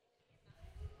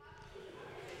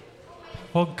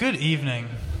Well, good evening,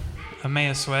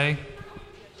 Emmaus Way.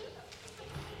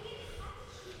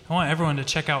 I want everyone to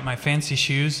check out my fancy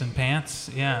shoes and pants.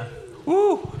 Yeah.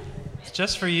 Woo! It's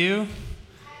just for you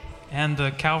and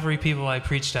the Calvary people I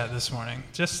preached at this morning.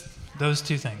 Just those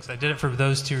two things. I did it for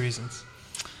those two reasons.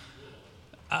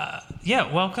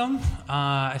 Welcome.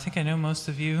 I think I know most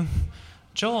of you.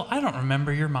 Joel, I don't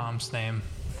remember your mom's name.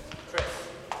 Chris.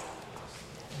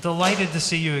 Delighted to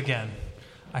see you again.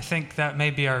 I think that may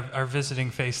be our visiting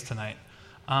face tonight.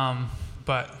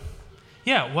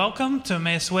 Welcome to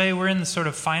Emmaus Way. We're in the sort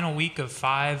of final week of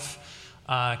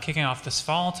 5, kicking off this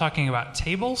fall, talking about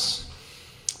tables,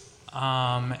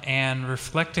 and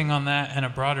reflecting on that in a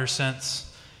broader sense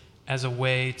as a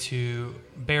way to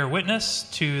bear witness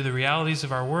to the realities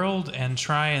of our world and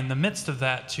try in the midst of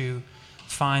that to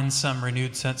find some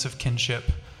renewed sense of kinship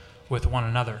with one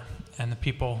another and the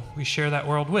people we share that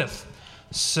world with.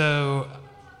 So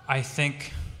I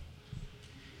think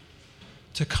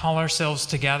to call ourselves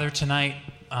together tonight,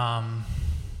 I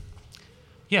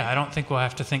don't think we'll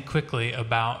have to think quickly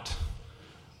about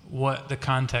what the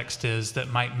context is that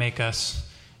might make us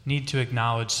need to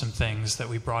acknowledge some things that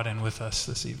we brought in with us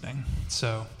this evening.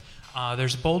 So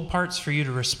there's bold parts for you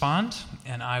to respond,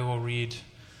 and I will read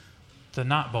the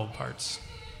not bold parts.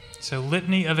 So,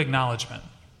 litany of acknowledgement.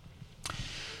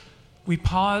 We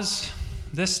pause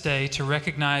this day to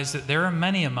recognize that there are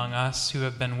many among us who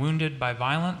have been wounded by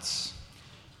violence,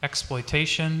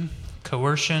 exploitation,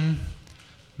 coercion,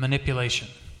 manipulation.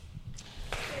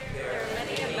 There are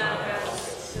many among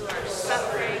us who are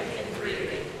suffering and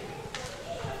grieving.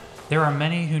 There are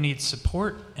many who need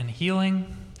support and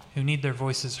healing, who need their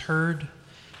voices heard,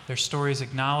 their stories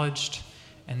acknowledged,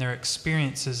 and their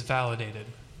experiences validated.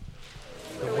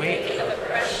 The weight of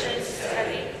oppression is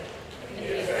heavy, and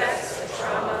the effects of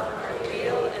trauma are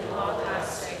real and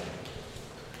long-lasting.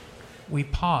 We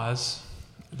pause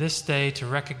this day to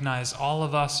recognize all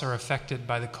of us are affected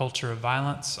by the culture of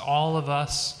violence. All of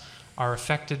us are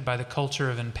affected by the culture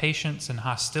of impatience and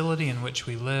hostility in which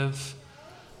we live.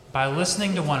 By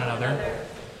listening to one another,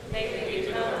 may we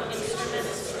become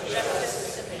instruments for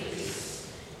justice and peace.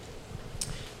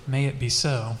 May it be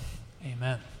so.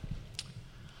 Amen.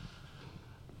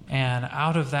 And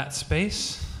out of that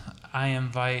space, I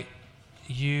invite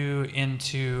you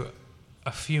into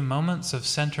a few moments of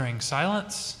centering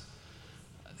silence.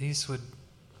 These would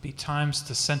be times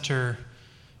to center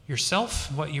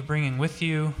yourself, what you're bringing with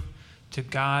you, to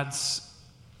God's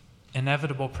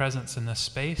inevitable presence in this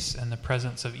space and the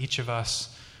presence of each of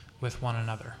us with one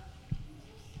another.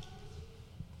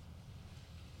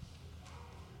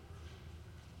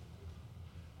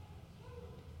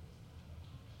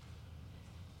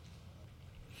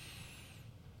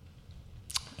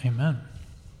 Amen.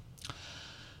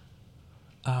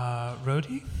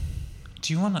 Rhodey,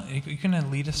 do you want to? Are you going to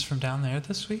lead us from down there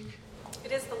this week?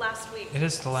 It is the last week. It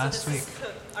is the last week. This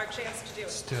is our chance to do it.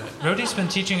 Let's do it. Rhodey's been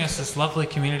teaching us this lovely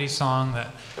community song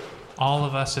that all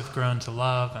of us have grown to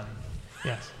love, and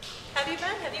yes. Have you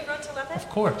been? Have you grown to love it? Of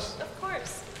course. Of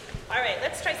course. All right,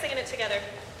 let's try singing it together.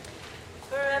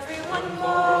 For everyone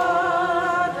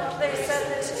born, a place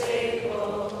at the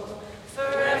table. For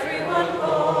everyone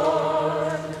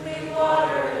born, clean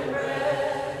water and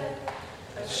bread.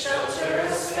 A shelter,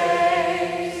 a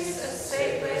space, a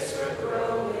safe place for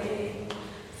growing.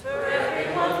 For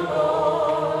everyone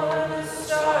born, a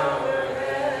star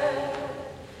overhead.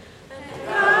 And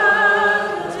God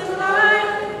will delight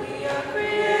when we are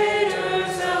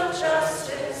creators of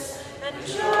justice and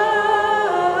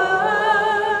joy,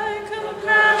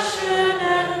 compassion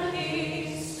and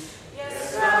peace.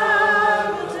 Yes, God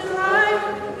will delight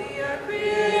when we are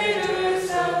creators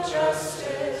of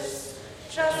justice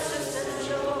and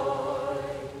joy.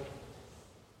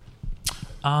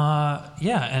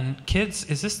 And kids,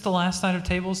 is this the last night of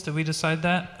tables? Did we decide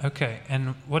that? Okay,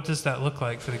 and what does that look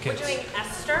like for the We're kids? doing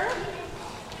Esther,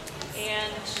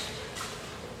 and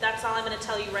that's all I'm going to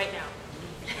tell you right now.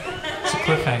 It's a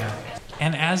cliffhanger.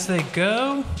 And as they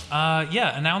go,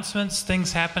 announcements,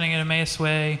 things happening at Emmaus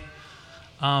Way.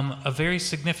 A very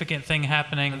significant thing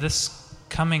happening this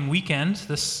coming weekend,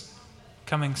 this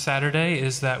coming Saturday,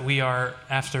 is that we are,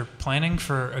 after planning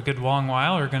for a good long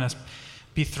while, we're going to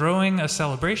be throwing a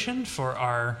celebration for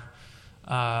our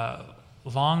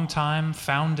longtime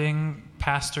founding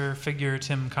pastor figure,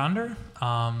 Tim Conder,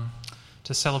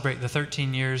 to celebrate the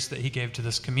 13 years that he gave to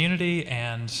this community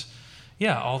and,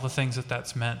 all the things that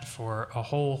that's meant for a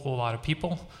whole lot of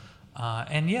people.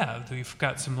 We've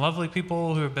got some lovely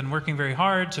people who have been working very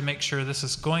hard to make sure this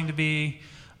is going to be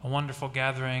a wonderful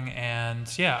gathering.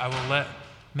 And, I will let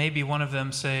maybe one of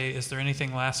them say, is there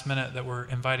anything last minute that we're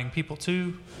inviting people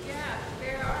to? Yeah,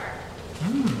 there are.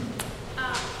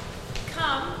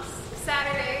 Come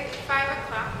Saturday, 5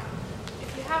 o'clock.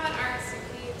 If you haven't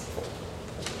RSVP'd,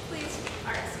 please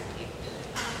RSVP.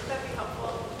 That'd be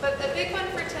helpful. But the big one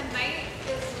for tonight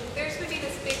is there's going to be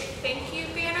this big thank you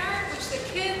banner, which the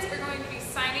kids are going to be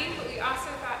signing, but we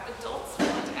also got adults who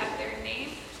want to add their name.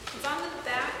 It's on the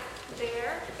back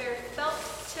there. They're felt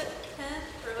tip pen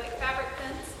or like fabric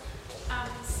pens.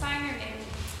 Sign your name.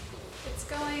 It's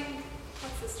going,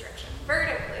 what's this direction?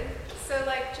 Vertically. So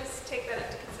like just take that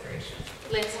into consideration.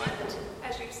 Landscape.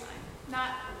 As you sign.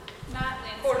 Not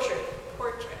landscape.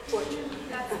 Portrait.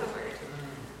 That's the word.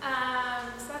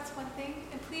 So that's one thing.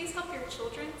 And please help your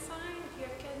children sign if you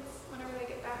have kids whenever they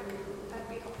get back. That'd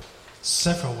be helpful.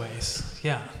 Several ways,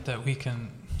 that we can,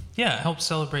 help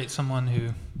celebrate someone who,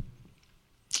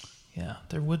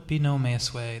 there would be no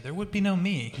Emmaus Way. There would be no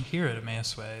me here at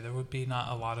Emmaus Way. There would be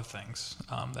not a lot of things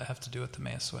that have to do with the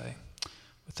Emmaus Way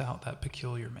without that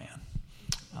peculiar man.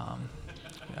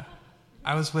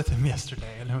 I was with him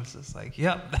yesterday, and it was just like,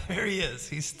 yep, there he is.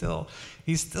 He's still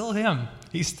him.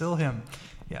 He's still him.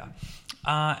 Yeah.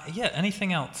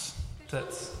 Anything else?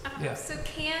 That's So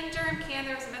Durham Can,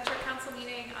 there was a Metro Council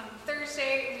meeting on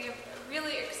Thursday, and we have a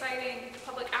really exciting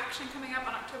public action coming up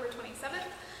on October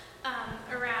 27th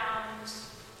around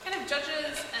kind of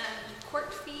judges and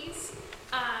court fees.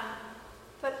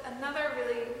 But another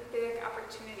really big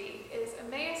opportunity is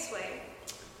Emmaus Way.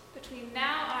 Between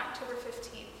now and October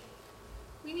 15th,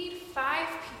 we need 5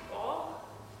 people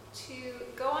to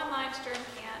go online to Durham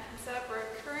Can and set up a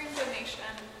recurring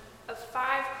donation of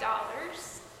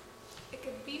 $5. It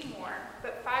could be more,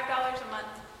 but $5 a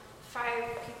month, 5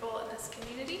 people in this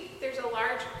community. There's a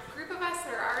large group of us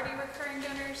that are already recurring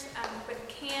donors, but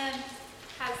CAN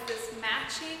has this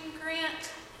matching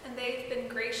grant, and they've been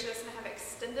gracious and have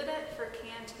extended it for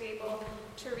CAN to be able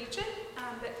to reach it.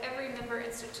 But every member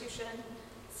institution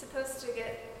is supposed to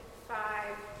get 5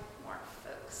 more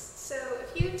folks. So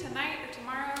if you tonight or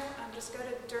tomorrow just go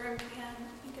to Durham Can,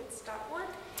 I think it's .org.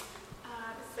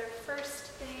 It's their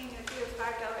first thing. If you have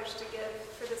 $5 to give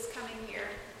for this coming year,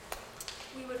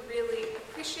 we would really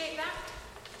appreciate that.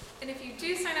 And if you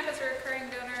do sign up as a recurring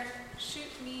donor, shoot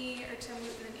me or Tim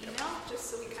Wooten an email just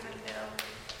so we kind of know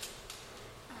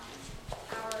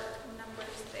our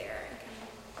numbers there and can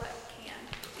let CAN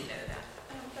know that.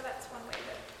 But that's one way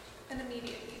that an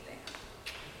immediate need they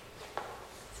have.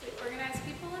 So we organize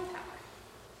people in power.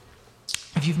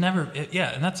 If you've never,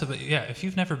 if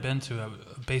you've never been to a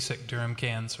basic Durham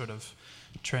Can sort of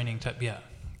training type,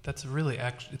 that's really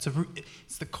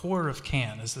it's the core of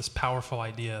CAN is this powerful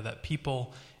idea that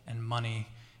people and money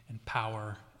and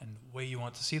power and the way you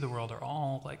want to see the world are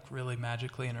all like really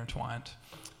magically intertwined.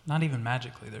 Not even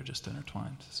magically, they're just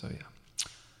intertwined. So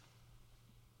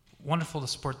wonderful to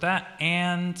support that.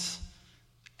 And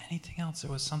anything else?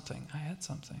 There was something. I had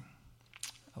something.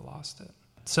 I lost it.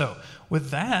 So with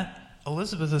that,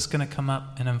 Elizabeth is going to come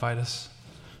up and invite us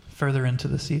further into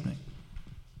this evening.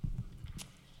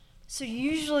 So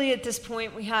usually at this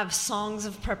point we have songs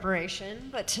of preparation,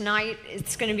 but tonight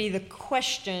it's going to be the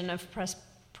question of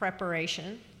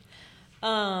preparation.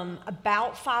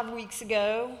 About 5 weeks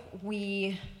ago,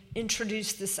 we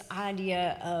introduced this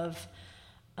idea of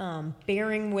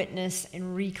bearing witness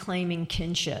and reclaiming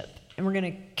kinship. And we're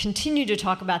going to continue to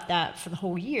talk about that for the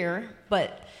whole year,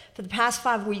 but for the past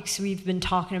 5 weeks, we've been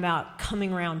talking about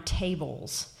coming around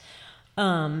tables.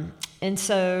 And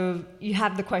so you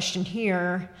have the question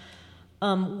here,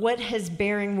 what has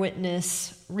bearing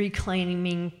witness,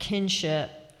 reclaiming kinship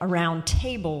around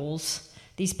tables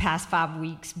these past 5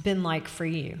 weeks been like for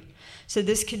you? So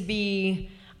this could be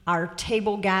our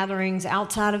table gatherings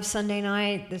outside of Sunday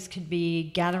night. This could be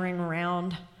gathering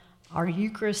around our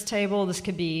Eucharist table. This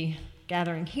could be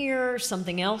gathering here,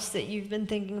 something else that you've been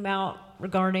thinking about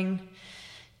regarding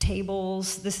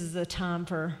tables. This is the time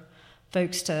for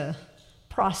folks to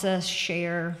process,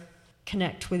 share,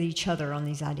 connect with each other on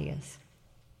these ideas.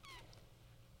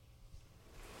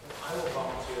 I will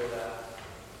volunteer that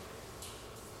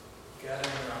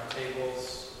gathering around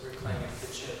tables, reclaiming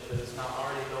kinship that is not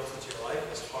already built into your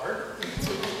life is hard.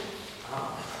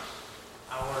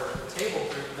 Our table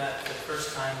group met the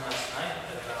first time last night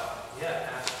at about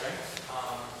half strength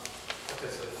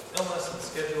because of illness and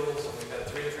schedules, and we've had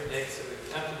 3 different dates that we've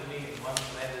attempted to meet, and one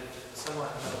landed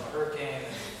somewhat in the middle of a hurricane.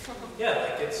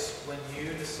 And, it's when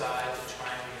you decide to try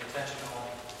and be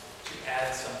intentional to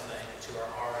add something to our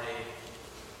already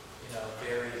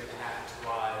very packed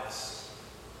lives,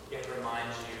 it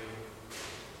reminds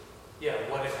you,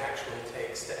 what it actually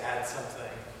takes to add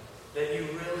something that you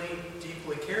really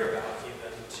deeply care about,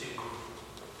 even to,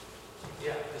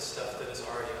 the stuff that is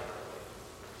already on our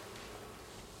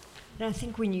And I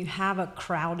think when you have a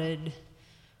crowded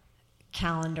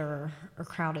calendar or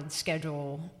crowded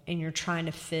schedule and you're trying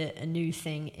to fit a new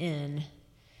thing in,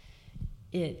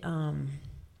 it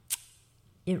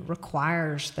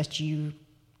requires that you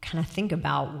kind of think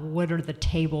about what are the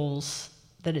tables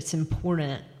that it's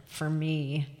important for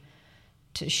me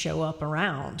to show up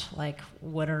around. Like,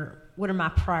 what are my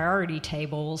priority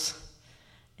tables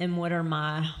and what are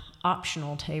my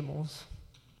optional tables?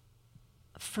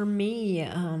 For me,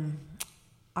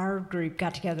 our group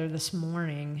got together this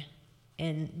morning,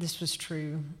 and this was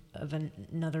true of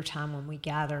another time when we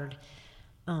gathered.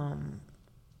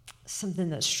 Something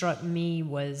that struck me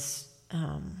was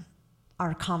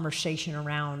our conversation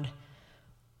around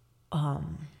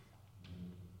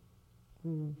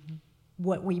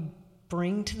what we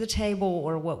bring to the table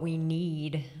or what we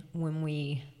need when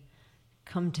we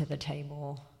come to the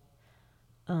table.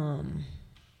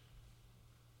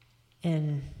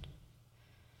 And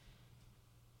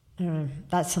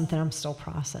that's something I'm still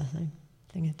processing,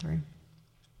 thinking through.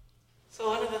 So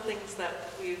one of the things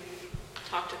that we've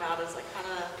talked about is like how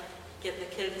to get the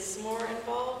kids more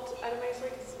involved at Emmaus Way,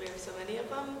 because we have so many of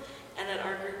them. And at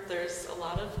our group, there's a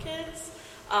lot of kids.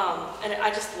 And I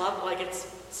just love, like, it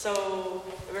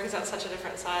brings out such a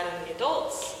different side in the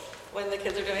adults when the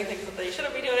kids are doing things that they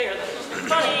shouldn't be doing or that are just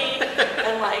funny.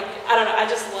 And like, I don't know, I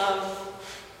just love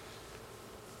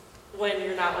when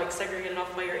you're not like segregated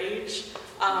off by your age.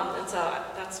 And so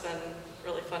that's been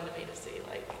really fun to me to see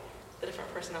like the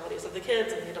different personalities of the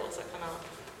kids and the adults that come out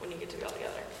when you get to be all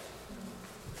together.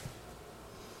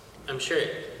 I'm sure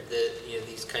that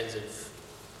these kinds of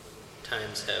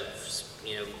times have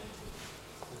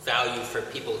value for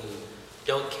people who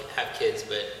don't have kids,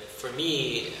 but for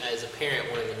me as a parent,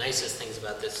 one of the nicest things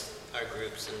about our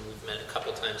groups, and we've met a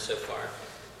couple times so far,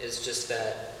 is just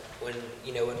that when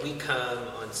we come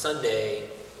on Sunday,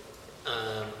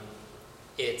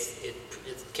 it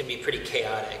can be pretty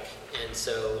chaotic, and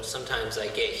so sometimes I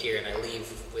get here and I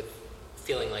leave with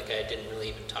feeling like I didn't really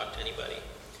even talk to anybody.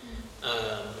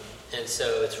 And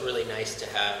so it's really nice to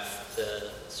have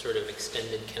the sort of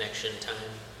extended connection time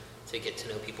to get to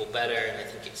know people better, and I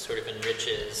think it sort of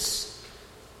enriches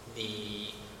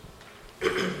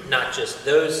not just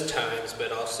those times,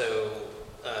 but also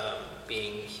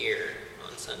being here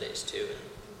on Sundays too,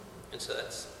 and so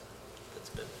that's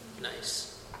been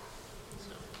nice.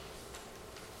 So.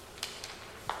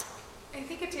 I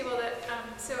think a table that,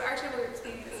 so our table group's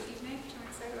meeting this evening, which I'm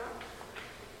excited about.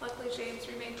 Luckily, James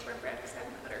remained cornbread because I had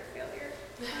an utter failure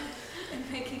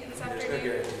in making it this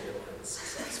afternoon.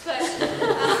 But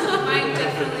mine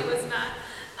definitely was not.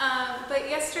 But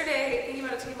yesterday, thinking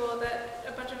about a table that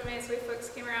a bunch of Emmaus Way folks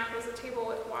came around, was a table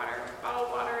with water,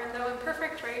 bottled water, and though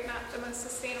imperfect, right, not the most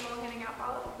sustainable, handing out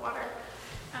bottled water.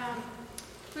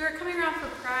 We were coming around for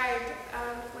Pride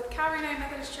with Calvary United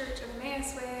Methodist Church and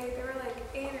Emmaus Way. There were like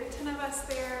 8 or 10 of us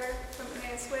there from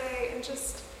Emmaus Way, and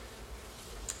just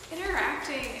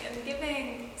interacting and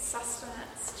giving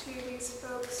sustenance to these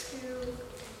folks who,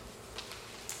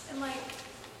 and like,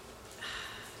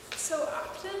 so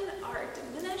often are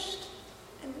diminished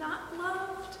and not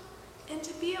loved, and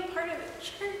to be a part of a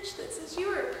church that says you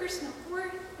are a person of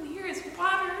worth and here is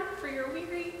water for your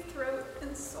weary throat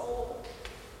and soul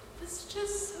was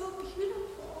just so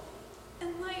beautiful.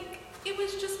 And like, it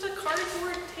was just a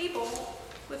cardboard table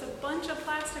with a bunch of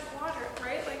plastic water,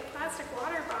 right? Like plastic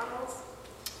water bottles,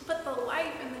 but the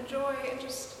life and the joy and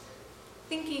just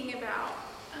thinking about,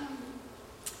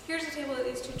 here's a table that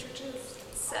these two churches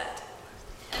set,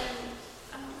 and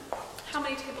how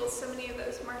many tables, so many of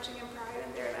those marching in Pride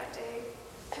and there that day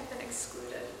have been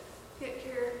excluded. Yet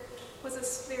here was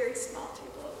a very small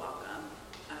table of welcome.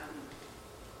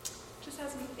 Just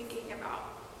has me thinking about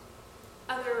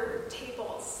other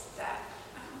tables that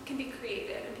can be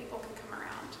created and people can come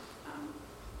around.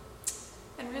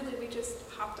 And really we just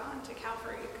hopped on to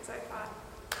Calvary because I thought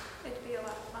it'd be a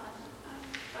lot of fun.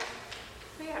 But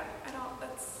yeah, that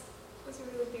was a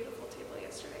really beautiful table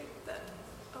yesterday that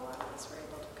a lot of us were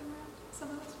able to come around. Some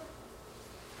of us were.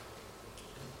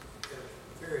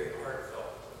 A very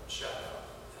heartfelt shout out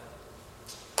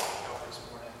at Calvary's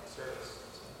morning service.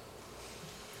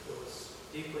 It was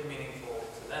deeply meaningful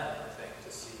to them, I think,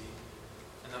 to see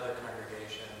another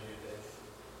congregation who they've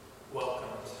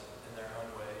welcomed in their own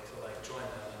way to like join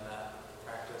them in that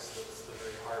practice that's the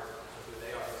very heart of who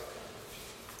they are.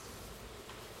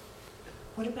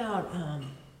 What about,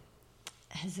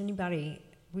 has anybody,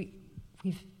 we've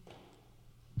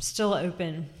still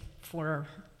open for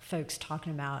folks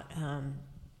talking about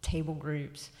table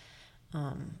groups.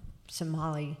 So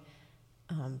Molly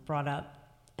brought up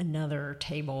another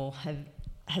table.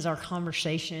 Has our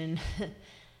conversation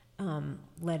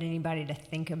led anybody to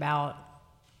think about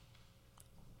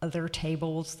other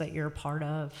tables that you're a part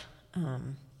of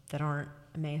that aren't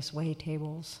Emmaus Way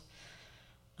tables.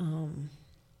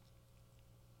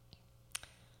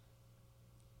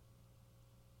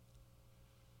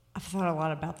 I've thought a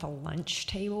lot about the lunch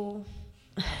table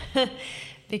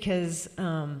because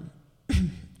I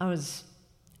was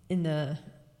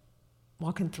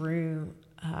walking through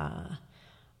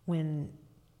when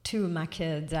two of my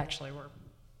kids actually were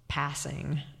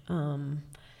passing in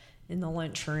the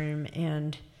lunchroom,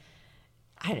 and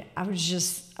I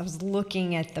was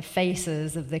looking at the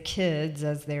faces of the kids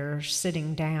as they're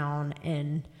sitting down,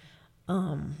 and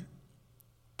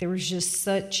there was just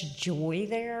such joy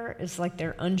there. It's like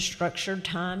their unstructured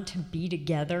time to be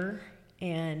together,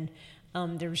 and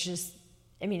there was just,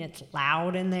 it's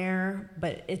loud in there,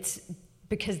 but it's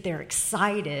because they're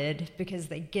excited because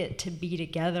they get to be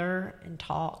together and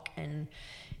talk and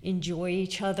enjoy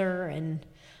each other. And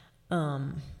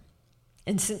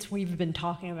since we've been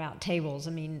talking about tables,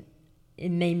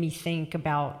 it made me think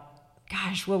about,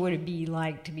 gosh, what would it be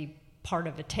like to be part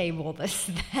of a table that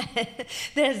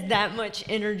has that much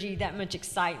energy, that much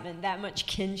excitement, that much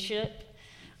kinship.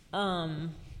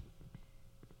 Anyway.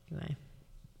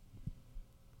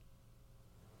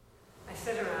 I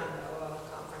sit around a lot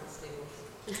of conference tables.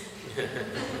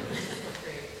 That's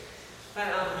great. But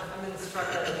I'm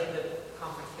instructor. I made the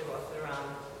conference table. I sit around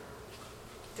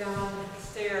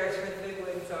downstairs where the big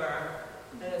wigs are,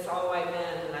 and it's all white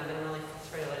men, and I've been really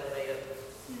frustrated lately.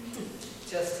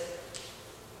 Just,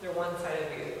 they're one side of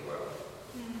the world.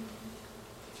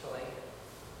 It's really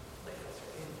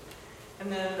frustrating.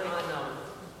 And then on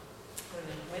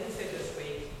Wednesday this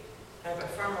week, I have a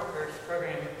farm workers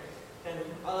program, and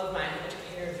all of my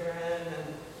educators were in,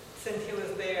 and Cynthia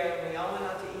was there, and we all went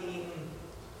out to eat, and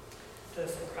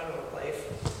this incredible place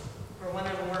where one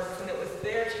of them works, and it was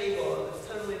their table. It was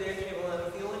totally their table, and I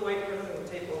was the only white person at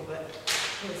the table, but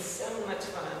it was so much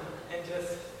fun, and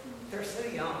just, they're so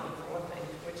young, for one thing,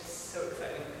 which is so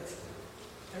exciting, because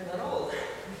they're not old.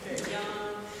 They're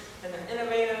young, and they're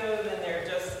innovative, and they're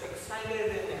just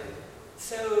excited, and they're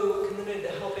so committed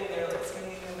to helping. They're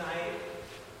spending the night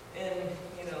in,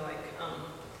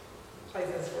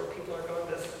 places where people are going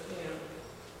to,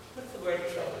 what's the word?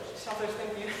 Shelters,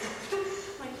 thank you.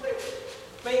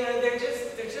 But they're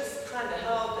just trying to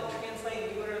help and translate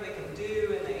and do whatever they can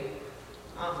do, and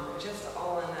they're just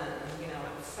all in it.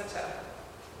 It's such a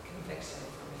conviction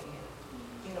for me.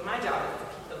 My job is to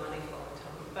keep the money flowing to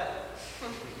them, but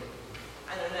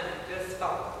I don't know, it just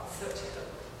felt so chill.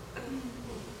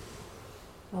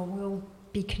 Well, we'll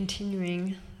be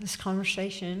continuing this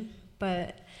conversation,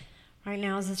 but right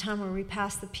now is the time where we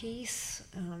pass the peace.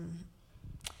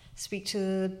 Speak to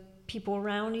the people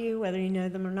around you, whether you know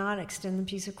them or not. Extend the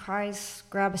peace of Christ.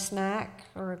 Grab a snack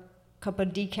or a cup of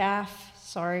decaf.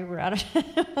 Sorry, we're out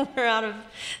of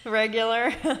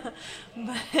regular.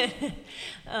 But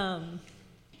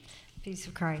peace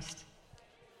of Christ.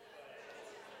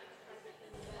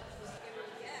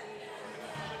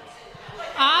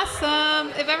 Awesome.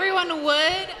 If everyone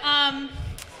would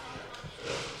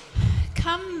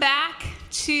come back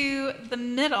to the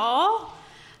middle.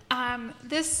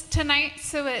 This tonight,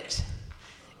 so it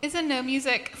is a No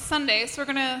Music Sunday, so we're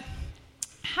going to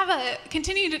have a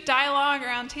continued dialogue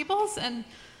around tables and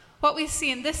what we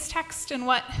see in this text and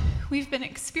what we've been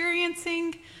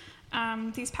experiencing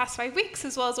these past 5 weeks,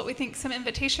 as well as what we think some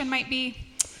invitation might be.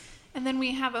 And then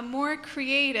we have a more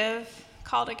creative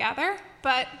call to gather,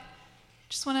 but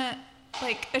just want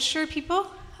to assure people,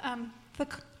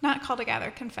 not call to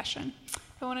gather, confession.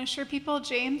 I want to assure people,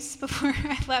 James, before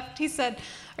I left, he said,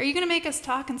 "Are you going to make us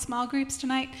talk in small groups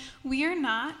tonight?" We are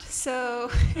not, so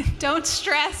don't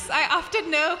stress. I often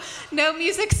know No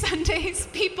Music Sundays,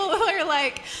 people are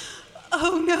like,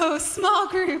 "Oh no, small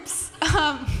groups."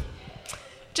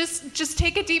 Just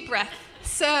take a deep breath.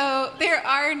 So there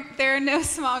are no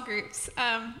small groups.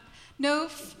 No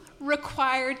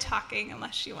required talking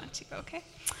unless you want to, okay?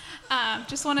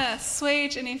 Just want to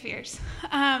assuage any fears.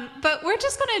 But we're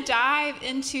just going to dive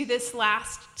into this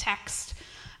last text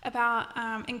about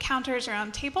encounters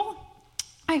around table.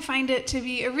 I find it to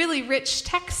be a really rich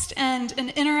text and an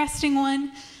interesting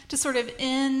one to sort of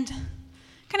end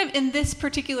kind of in this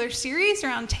particular series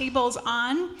around tables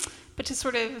on, but to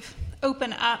sort of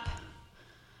open up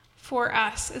for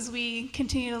us as we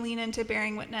continue to lean into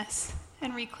bearing witness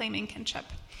and reclaiming kinship.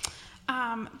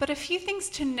 But a few things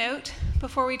to note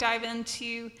before we dive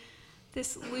into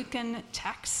this Lucan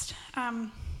text.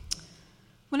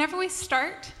 Whenever we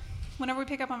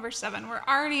pick up on verse 7, we're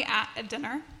already at a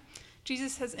dinner.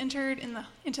 Jesus has entered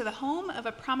into the home of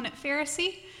a prominent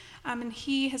Pharisee. And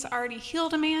he has already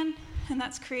healed a man, and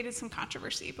that's created some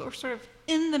controversy. But we're sort of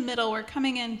in the middle. We're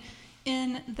coming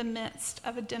in the midst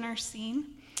of a dinner scene.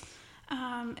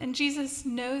 And Jesus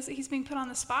knows that he's being put on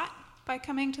the spot by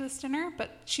coming to this dinner,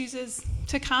 but chooses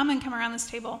to come around this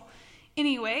table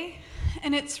anyway.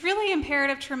 And it's really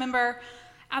imperative to remember,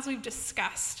 as we've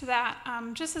discussed, that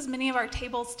just as many of our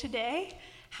tables today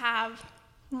have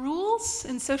rules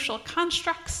and social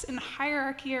constructs and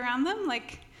hierarchy around them,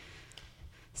 like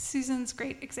Susan's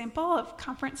great example of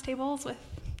conference tables with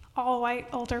all white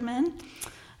older men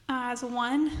as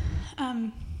one,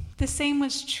 the same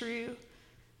was true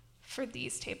for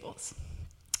these tables.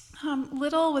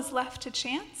 Little was left to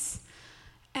chance,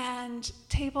 and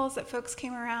tables that folks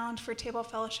came around for table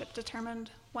fellowship determined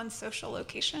one's social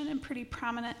location in pretty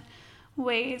prominent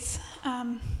ways.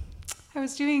 I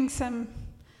was doing some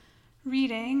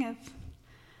reading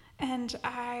and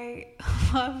I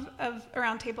love of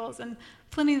around tables, and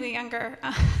Pliny the Younger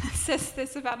says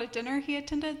this about a dinner he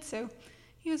attended. So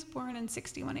he was born in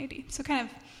 61 AD, so kind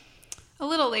of a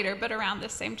little later, but around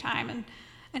this same time.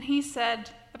 And he said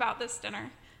about this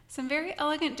dinner, "Some very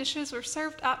elegant dishes were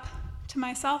served up to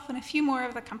myself and a few more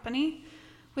of the company,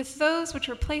 with those which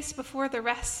were placed before the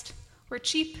rest were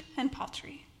cheap and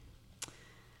paltry.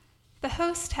 The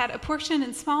host had apportioned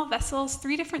in small vessels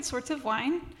 3 different sorts of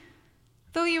wine,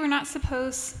 though you were not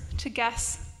supposed to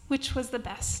guess which was the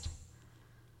best.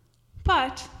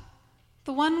 But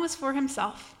the one was for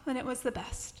himself, and it was the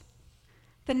best.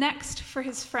 The next for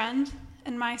his friend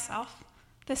and myself,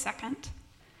 the second.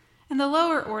 And the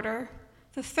lower order,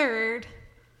 the third,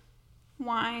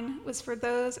 wine was for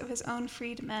those of his own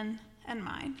freedmen and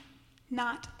mine.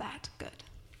 Not that good."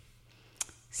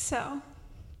 So,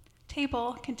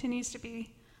 table continues to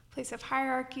be a place of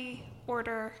hierarchy,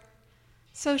 order,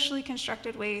 socially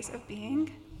constructed ways of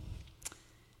being.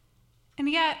 And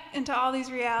yet, into all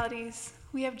these realities,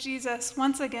 we have Jesus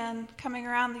once again coming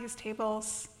around these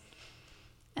tables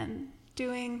and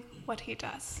doing what he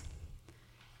does.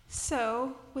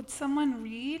 So, would someone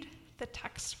read the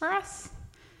text for us?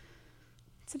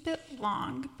 It's a bit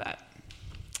long, but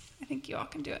I think you all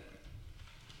can do it.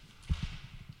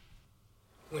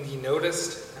 When he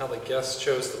noticed how the guests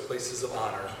chose the places of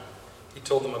honor, he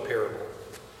told them a parable.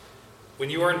 "When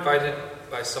you are invited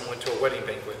by someone to a wedding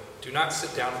banquet, do not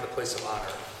sit down at the place of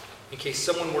honor, in case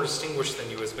someone more distinguished than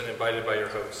you has been invited by your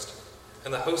host.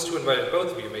 And the host who invited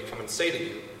both of you may come and say to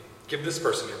you, 'Give this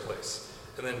person your place,'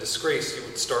 and then in disgrace you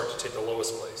would start to take the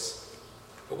lowest place.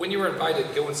 But when you are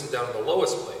invited, go and sit down at the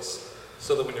lowest place,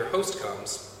 so that when your host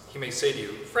comes, he may say to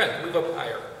you, 'Friend, move up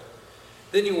higher.'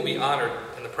 Then you will be honored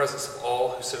in the presence of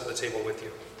all who sit at the table with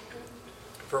you.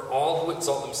 For all who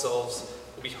exalt themselves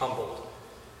will be humbled,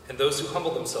 and those who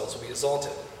humble themselves will be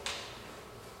exalted."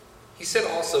 He said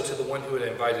also to the one who had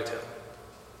invited him,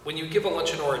 "When you give a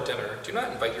luncheon or a dinner, do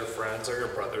not invite your friends or your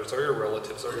brothers or your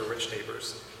relatives or your rich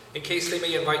neighbors, in case they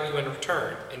may invite you in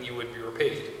return and you would be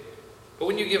repaid. But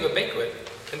when you give a banquet,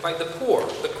 invite the poor,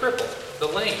 the crippled, the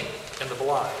lame, and the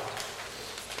blind.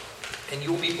 And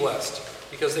you will be blessed,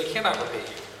 because they cannot repay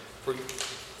you,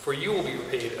 for you will be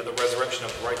repaid at the resurrection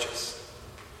of the righteous."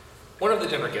 One of the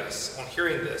dinner guests, on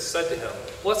hearing this, said to him,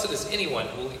 "Blessed is anyone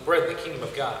who will eat bread in the kingdom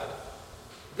of God."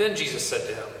 Then Jesus said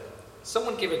to him,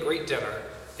 "Someone gave a great dinner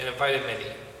and invited many.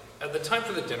 At the time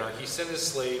for the dinner, he sent his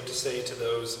slave to say to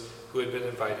those who had been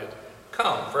invited,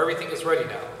 'Come, for everything is ready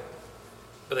now.'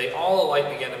 But they all alike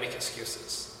began to make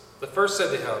excuses. The first said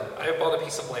to him, 'I have bought a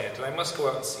piece of land, and I must go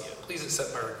out and see it. Please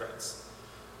accept my regrets.'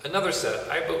 Another said,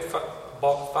 'I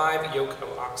bought 5 yoke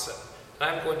of oxen, and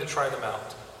I am going to try them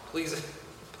out. Please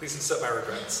accept my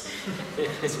regrets.'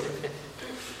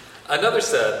 Another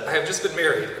said, 'I have just been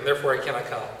married, and therefore I cannot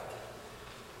come.'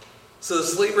 So the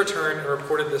slave returned and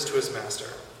reported this to his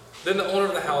master. Then the owner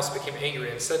of the house became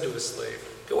angry and said to his slave,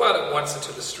 'Go out at once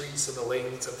into the streets and the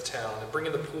lanes of the town, and bring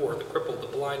in the poor, the crippled, the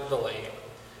blind, and the lame.'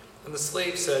 And the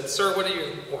slave said, 'Sir, what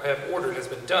you have ordered has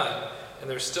been done, and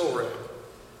there is still room.'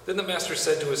 Then the master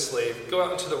said to his slave, 'Go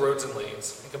out into the roads and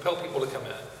lanes, and compel people to come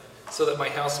in, so that my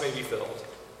house may be filled.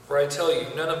 For I tell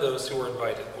you, none of those who are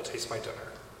invited will taste my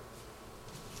dinner.'"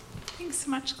 Thanks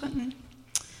so much, Clinton.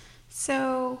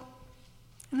 So,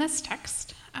 in this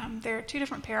text, there are 2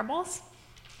 different parables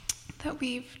that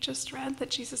we've just read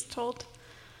that Jesus told.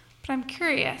 But I'm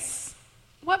curious,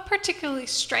 what particularly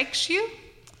strikes you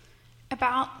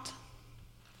about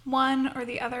one or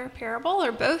the other parable,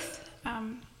 or both?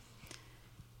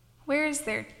 Where is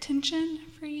there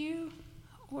tension for you,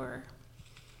 or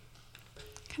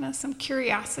kind of some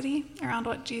curiosity around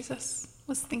what Jesus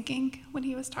was thinking when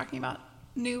he was talking about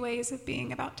new ways of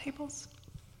being about tables?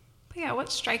 But yeah,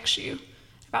 what strikes you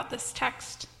about this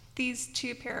text, these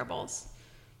two parables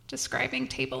describing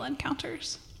table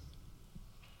encounters?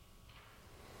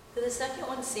 The second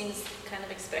one seems kind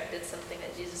of expected, something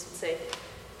that Jesus would say.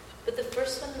 But the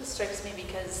first one strikes me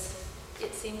because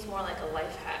it seems more like a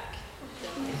life hack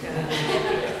than like a...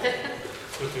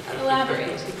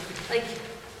 Elaborate. Like,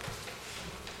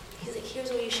 he's like, here's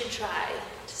what you should try.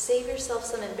 To save yourself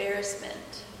some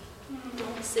embarrassment,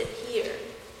 don't sit here.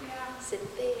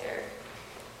 Sit there.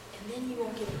 And then you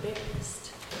won't get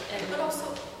embarrassed. But also,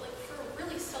 like, for a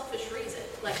really selfish reason.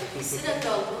 Like, sit at the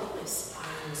lowest spot.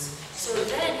 So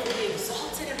then you'll be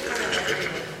exalted in front of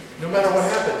everyone. No matter what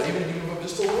happens, even if you move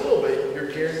just a little bit,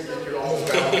 you're guaranteed that you're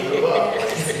almost bound to move up.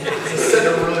 Just set a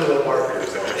really low bar for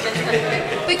yourself.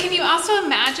 But can you also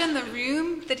imagine the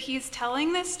room that he's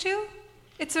telling this to?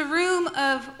 It's a room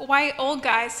of white old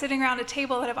guys sitting around a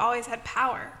table that have always had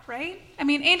power, right? I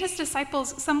mean, and his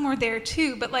disciples, some were there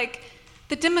too, but like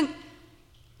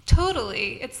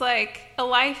totally, it's like a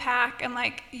life hack and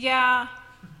like, yeah.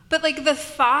 But like the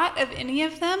thought of any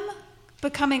of them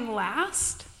becoming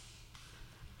last,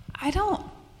 I don't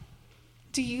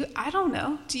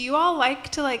know. Do you all like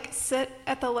to like sit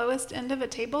at the lowest end of a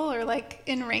table or like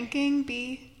in ranking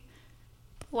be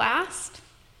last?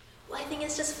 Well, I think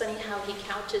it's just funny how he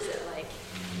couches it, like,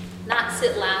 not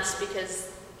sit last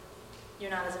because you're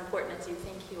not as important as you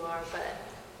think you are, but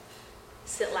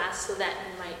sit last so that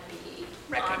you might be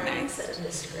honored instead of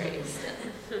disgraced.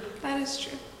 That is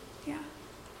true, yeah.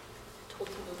 Told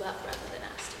to move up rather than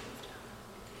asked to move down.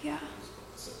 Yeah.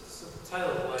 So the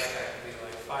title of the life hack would be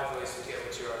like 5 ways to get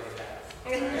what you already have.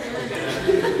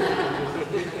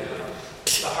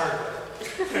 The hard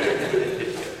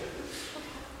way.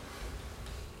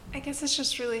 I guess it's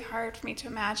just really hard for me to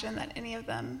imagine that any of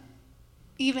them,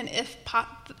 even if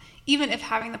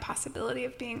having the possibility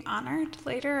of being honored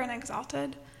later and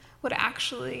exalted, would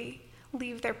actually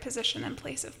leave their position in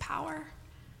place of power,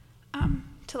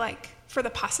 for the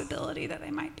possibility that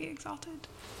they might be exalted.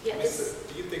 Yes.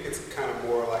 Do you think it's kind of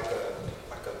more like a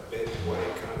Betty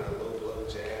White kind of low blow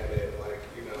jab at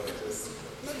just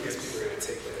these people are gonna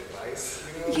take that advice?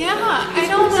 Yeah, I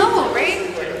don't know, right?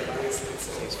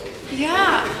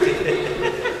 Yeah.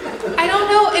 I don't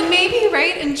know, and maybe,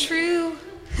 right, in true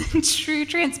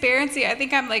transparency, I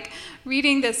think I'm like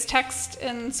reading this text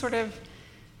in sort of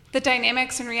the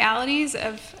dynamics and realities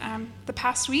of the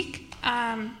past week.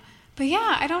 But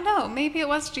yeah, I don't know. Maybe it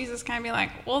was Jesus kind of being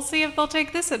like, we'll see if they'll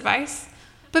take this advice.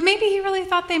 But maybe he really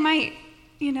thought they might,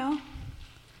 and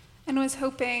was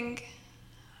hoping.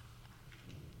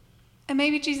 And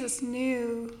maybe Jesus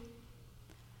knew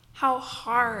how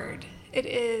hard it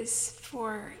is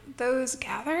for those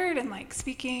gathered and like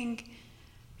speaking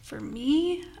for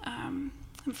me and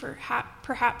for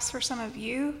perhaps for some of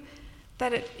you,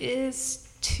 that it is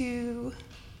to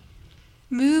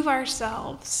move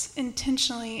ourselves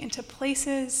intentionally into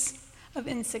places of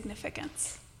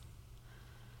insignificance.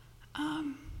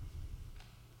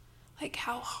 Like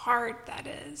how hard that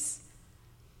is.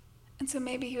 And so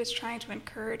maybe he was trying to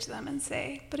encourage them and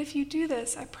say, but if you do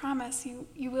this, I promise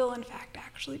you will in fact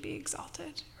actually be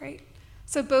exalted, right?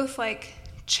 So both like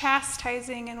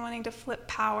chastising and wanting to flip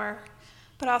power,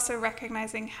 but also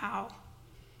recognizing how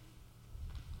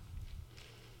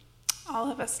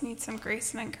all of us need some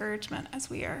grace and encouragement as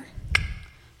we are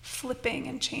flipping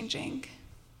and changing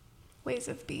ways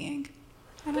of being.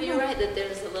 But you're right that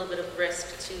there's a little bit of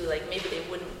risk too. Like maybe they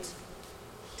wouldn't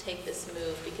take this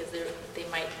move because they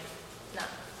might not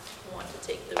want to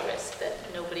take the risk that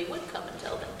nobody would come and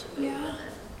tell them to move.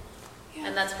 Yeah.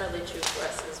 And that's probably true for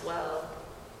us as well.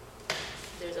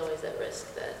 There's always that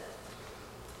risk that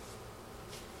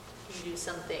you do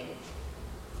something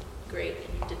great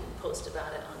and you didn't post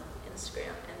about it on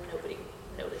Instagram and nobody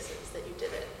notices that you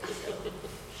did it.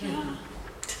 So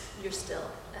you're still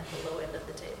at the low end of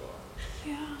the table.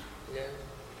 Yeah.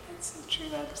 That's so true.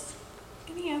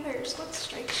 Any others? What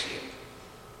strikes you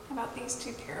about these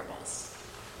two parables?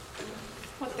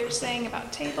 What they're saying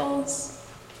about tables?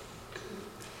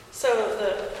 So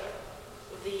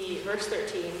the verse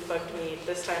 13 bugged me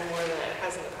this time more than it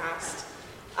has in the past.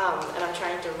 And I'm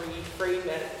trying to reframe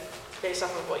it based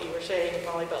off of what you were saying,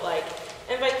 Molly, but like,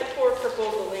 invite the poor,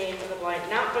 crippled, the lame, and the blind,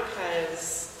 not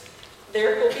because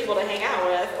they're cool people to hang out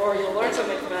with, or you'll learn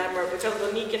something from them, or because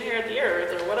the meek inherit the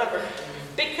earth, or whatever.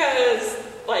 Because,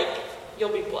 like,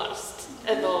 you'll be blessed,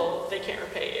 and they can't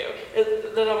repay you.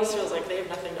 That almost feels like they have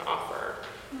nothing to offer,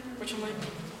 which I'm like,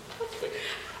 that's weird.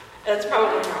 And it's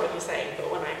probably not what he's saying,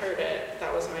 but when I heard it,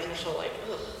 that was my initial, like,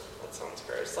 ugh, that sounds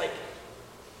gross. Like,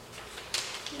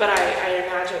 but I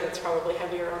imagine it's probably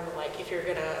heavier on the, like, if you're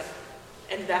going to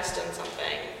invest in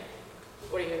something,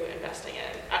 what are you investing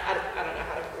in? I don't know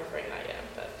how to reframe that yet,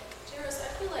 but.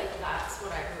 feel like that's what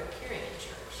I grew up hearing in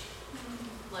church.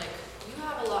 Like, you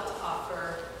have a lot to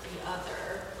offer the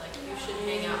other. Like, you should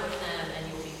hang out with them and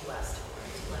you'll be blessed for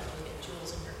it. Like, you get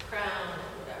jewels in your crown and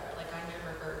whatever. Like, I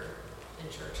never heard in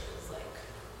churches, like,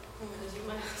 because you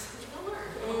might have something to learn.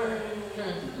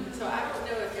 So I don't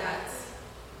know if that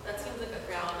seems like a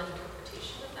ground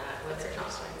interpretation of that, whether or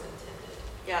not it's intended.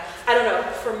 Yeah, I don't know.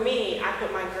 For me, I put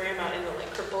my grandma in the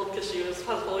like crippled because she was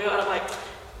has polio, and I'm like,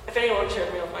 if anyone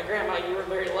shared me with my grandma, you were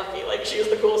very lucky. Like, she was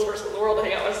the coolest person in the world to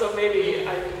hang out with. So maybe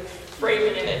I'm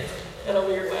framing it in a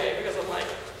weird way because I'm like,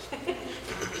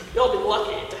 y'all be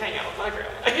lucky to hang out with my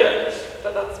grandma.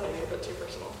 But that's maybe a bit too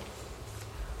personal.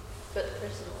 But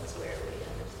personal is where we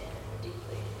understand it more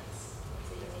deeply. That's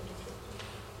a unique interpretation.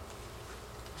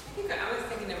 I think I was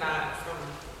thinking about it from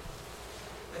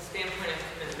the standpoint of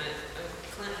commitment.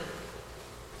 Clinton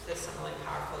says something really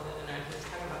powerful the other night. He was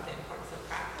talking about the importance of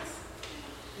practice.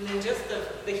 And then just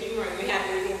the humor we had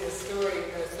reading the story,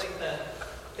 where it's like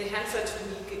they had such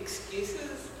weak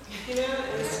excuses, you know?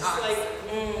 And it's just like,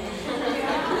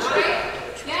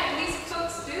 Yeah, and these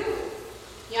folks do.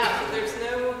 yeah, there's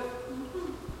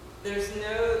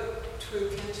no true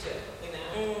kinship, you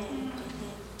know,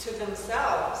 to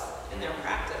themselves in their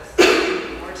practice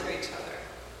or to each other.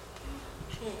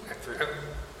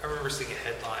 I remember seeing a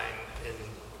headline in,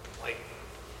 like,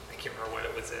 I can't remember what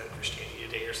it was in, Christianity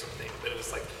Today or something, but it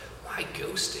was like, why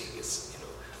ghosting is,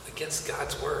 against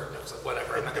God's word. And I was like,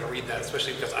 whatever, I'm not going to read that,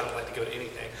 especially because I don't like to go to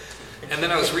anything. And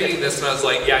then I was reading this and I was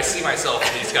like, yeah, I see myself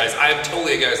in these guys. I'm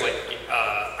totally a guy who's like,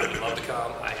 I would love to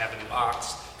come. I have a new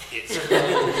ox. It's my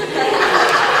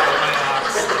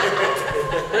ox.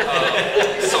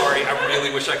 Sorry, I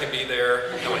really wish I could be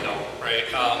there. No, I don't, right?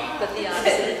 But the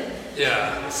opposite.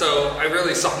 Yeah, so I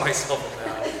really saw myself in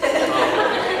that.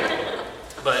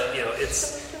 But,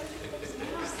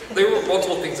 there were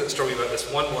multiple things that struck me about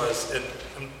this. One was, and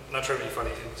I'm not trying to be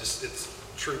funny, it's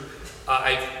true.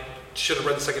 I should have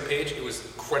read the second page. It was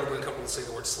incredibly uncomfortable to say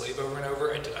the word slave over and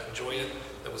over. I did not enjoy it.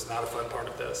 That was not a fun part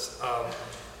of this.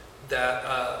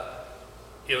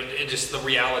 And just the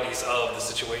realities of the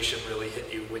situation really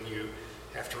hit you when you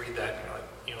have to read that. And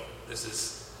you're like, this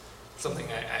is something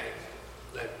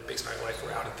that based my life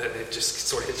around it, that it just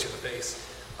sort of hits you in the face.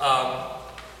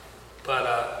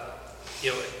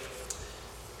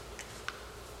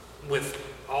 With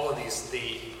all of these,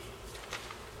 we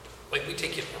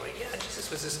take it and we're like, yeah, Jesus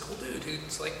was this cool dude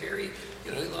who's like very,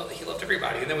 he loved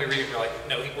everybody. And then we read it and we're like,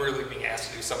 no, we're really being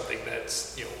asked to do something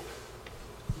that's,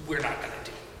 we're not going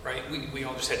to do, right? We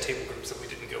all just had table groups and we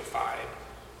didn't go find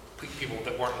people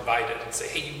that weren't invited and say,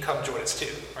 hey, you can come join us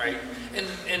too, right?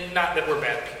 And not that we're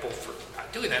bad people for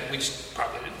not doing that, we just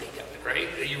probably didn't think of it, right?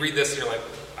 You read this and you're like,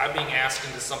 I'm being asked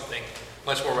into something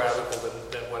much more radical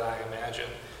than what I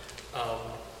imagined.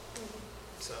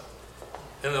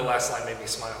 And the last line made me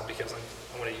smile because I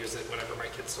want to use it whenever my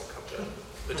kids don't come to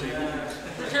the table.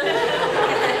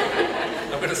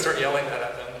 I'm going to start yelling that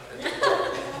at them and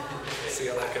see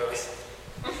how that goes.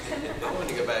 I want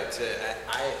to go back to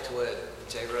what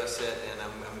Jay Russ said, and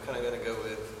I'm kind of going to go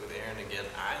with Aaron again.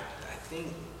 I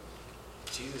think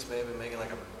Jesus may have been making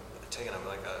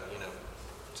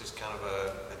just kind of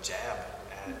a jab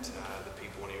at the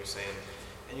people when he was saying,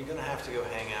 and you're going to have to go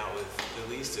hang out with the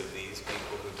least of these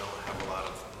people who don't have a lot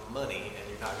of money, and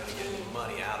you're not going to get any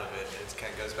money out of it. And it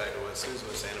kind of goes back to what Susan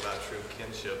was saying about true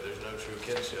kinship. There's no true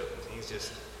kinship. He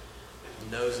just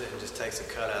knows it and just takes a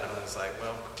cut out of it. And it's like,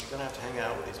 well, you're going to have to hang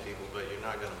out with these people, but you're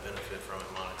not going to benefit from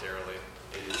it monetarily.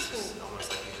 It's just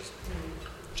almost like he just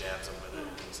jabs them with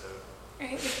it. And so,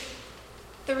 right.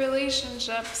 The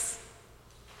relationships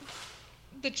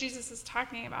that Jesus is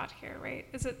talking about here, right,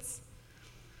 is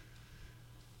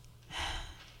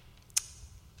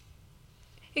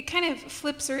it kind of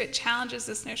flips or it challenges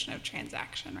this notion of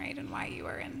transaction, right? And why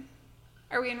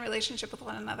are we in relationship with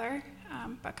one another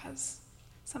because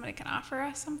somebody can offer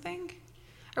us something?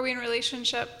 Are we in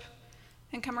relationship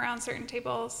and come around certain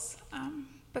tables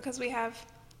because we have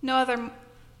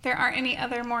there aren't any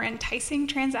other more enticing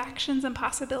transactions and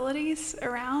possibilities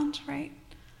around, right?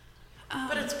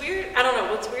 But it's weird. I don't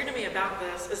know. What's weird to me about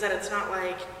this is that it's not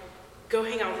like, go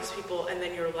hang out with these people and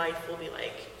then your life will be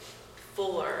like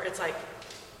fuller. It's like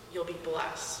you'll be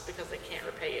blessed because they can't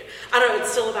repay you. I don't know.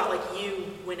 It's still about like you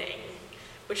winning,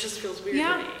 which just feels weird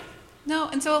to me. No,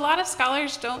 and so a lot of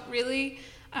scholars don't really,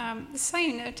 this is how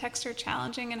you know texts are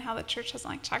challenging and how the church doesn't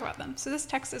like to talk about them. So this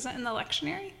text isn't in the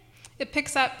lectionary. It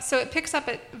picks up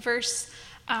at verse,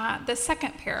 the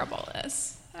second parable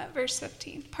is, at verse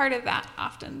 15. Part of that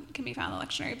often can be found in the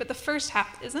lectionary, but the first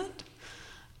half isn't.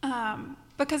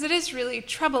 because it is really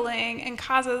troubling and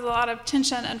causes a lot of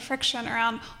tension and friction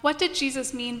around what did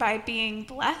Jesus mean by being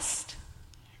blessed,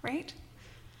 right?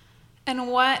 And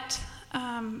what,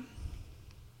 and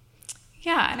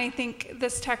I think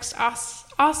this text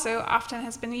also often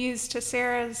has been used to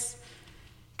Sarah's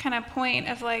kind of point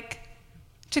of like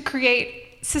to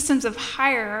create systems of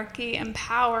hierarchy and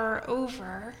power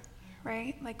over,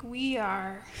 right? Like we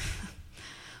are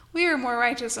more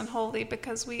righteous and holy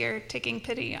because we are taking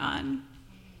pity on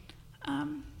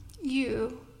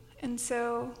you. And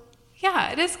so,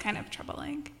 it is kind of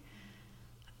troubling.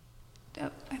 I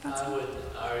would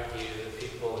argue the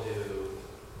people who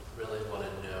really want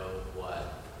to know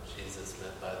what Jesus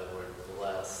meant by the word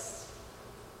blessed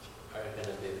are going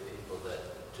to be the people that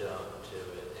don't do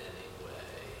it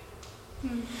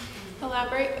anyway.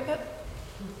 Elaborate a bit?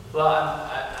 Well,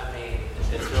 I mean,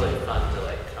 it's really fun to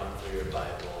like come through your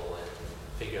Bible and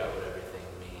figure out what everything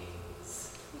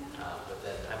means. But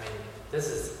then, I mean, this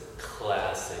is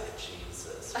classic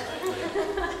Jesus, right?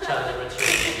 Like, trying to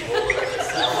return people with the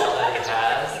salad that he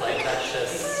has, like that's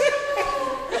just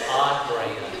on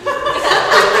brand.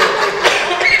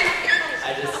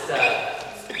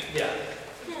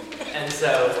 And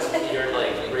so you're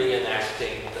like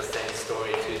reenacting the same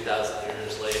story 2,000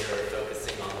 years later,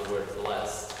 focusing on the word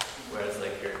blessed, whereas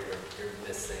like you're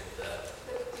missing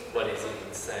what he's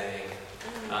even saying.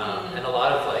 And a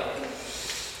lot of like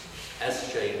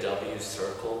SJW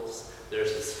circles,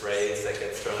 there's this phrase that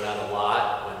gets thrown out a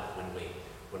lot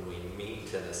when we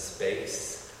meet in a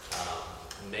space,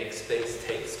 make space,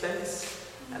 take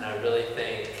space. And I really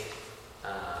think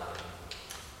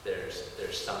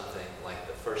there's something like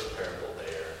the first parable there,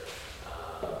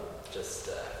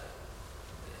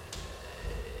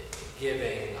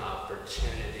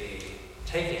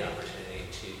 taking opportunity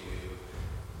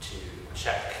to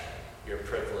check your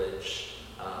privilege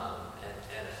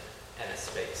and a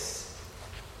space.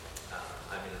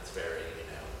 I mean, it's very,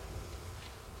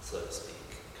 so to speak,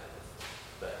 kind of.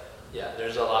 But yeah,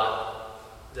 there's a lot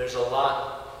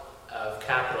of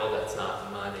capital that's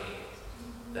not money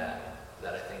that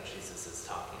I think Jesus is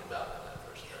talking about in that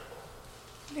first parable.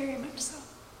 Very much so.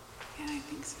 Yeah, I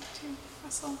think so too,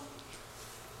 Russell.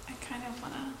 I kind of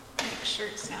want to make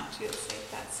shirts now too that say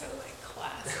that's so like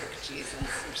classic Jesus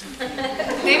or something.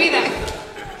 Maybe that.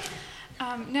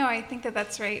 No, I think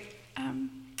that's right.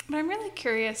 But I'm really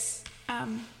curious,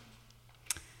 kind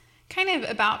of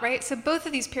about, right? So both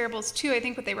of these parables too, I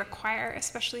think what they require,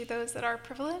 especially those that are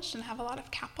privileged and have a lot of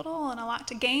capital and a lot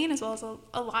to gain as well as a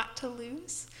lot to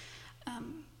lose.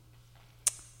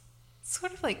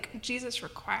 Sort of like Jesus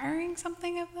requiring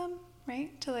something of them,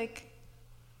 right? To like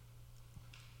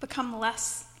become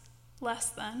less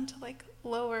than, to like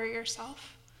lower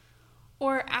yourself,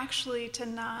 or actually to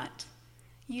not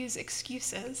use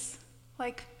excuses.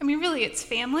 Like, I mean, really, it's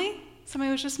family.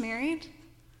 Somebody was just married.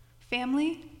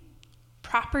 Family,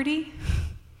 property,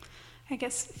 I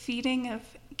guess feeding of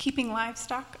keeping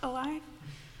livestock alive.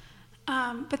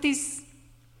 But these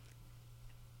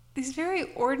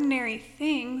very ordinary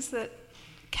things that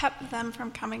kept them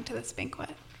from coming to this banquet,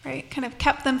 right? Kind of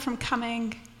kept them from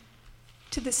coming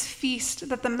to this feast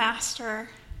that the master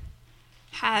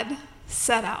had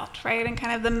set out, right? And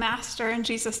kind of the master and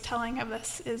Jesus telling of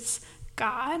this is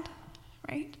God,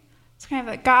 right? It's kind of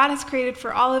like God has created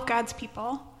for all of God's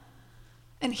people,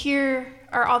 and here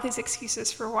are all these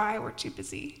excuses for why we're too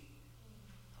busy,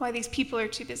 why these people are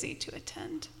too busy to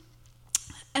attend.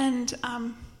 And I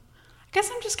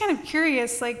guess I'm just kind of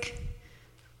curious, like,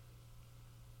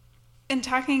 in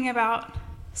talking about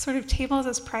sort of tables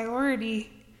as priority,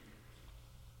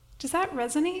 does that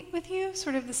resonate with you?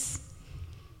 Sort of this,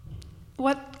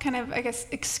 what kind of, I guess,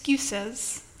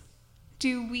 excuses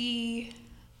do we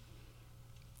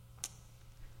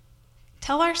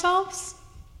tell ourselves,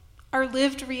 our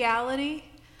lived reality,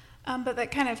 but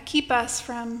that kind of keep us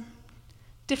from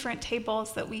different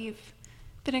tables that we've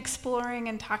been exploring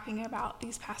and talking about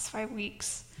these past 5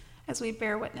 weeks as we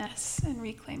bear witness and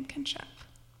reclaim kinship?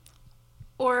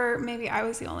 Or maybe I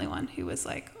was the only one who was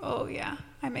like, oh yeah,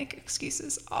 I make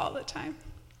excuses all the time.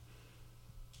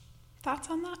 Thoughts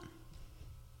on that?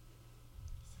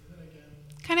 Say that again.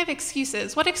 Kind of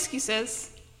excuses. What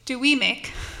excuses do we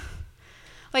make?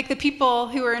 Like the people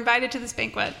who were invited to this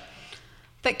banquet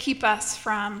that keep us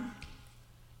from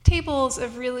tables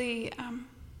of really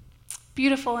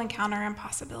beautiful encounter and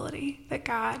possibility that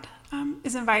God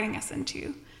is inviting us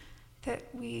into, that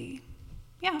we,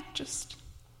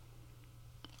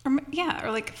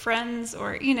 or like friends,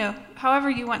 or, however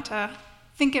you want to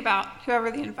think about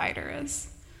whoever the inviter is.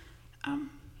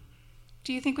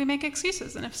 Do you think we make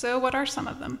excuses? And if so, what are some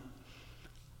of them?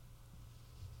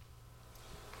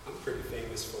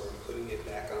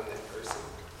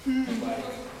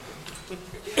 I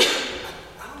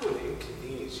don't want to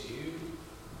inconvenience you,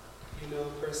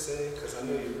 per se, because I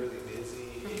know you're really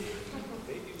busy, and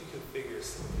maybe we can figure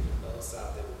something else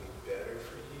out that would be better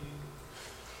for you.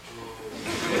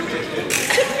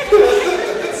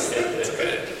 That's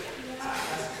good.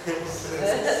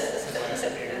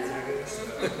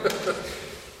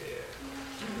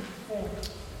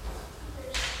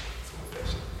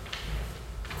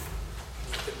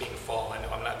 It being fall, I know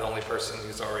I'm not the only person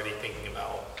who's already thinking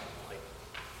about like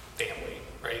family,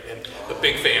 right? And the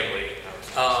big family.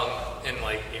 And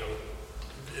like,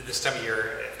 this time of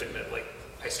year, I have to admit, like,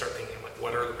 I start thinking, like,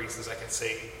 what are the reasons I can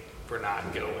say for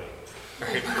not going,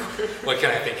 right? What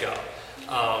can I think of?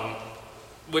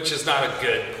 Which is not a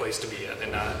good place to be in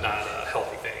and not a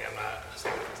healthy thing. I'm not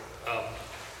saying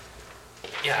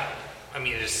yeah, I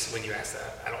mean, just when you ask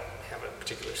that, I don't have a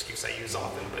particular excuse I use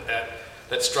often, but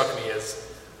that struck me as,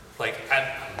 like, I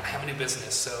have a new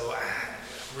business, so I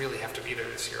really have to be there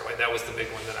this year. Like, that was the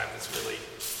big one that I was really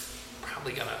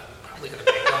probably gonna make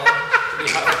on, to be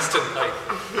honest. And like,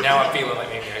 now I'm feeling like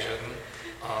maybe I shouldn't,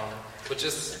 which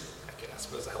is, I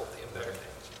suppose, a healthy and better thing.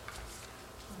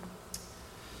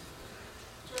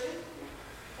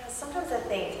 Yeah, sometimes I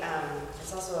think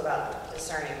it's also about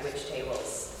discerning which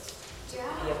tables to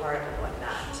be a part of and what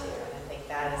not to. And I think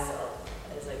that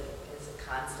is a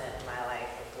constant in my life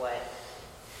of what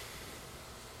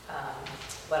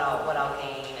I'll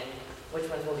gain and which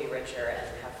ones will be richer and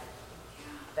have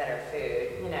better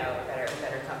food,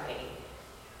 better company,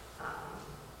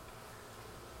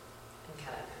 and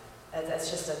kind of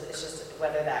it's just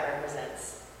whether that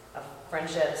represents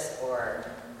friendships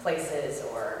or places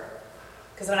or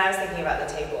because when I was thinking about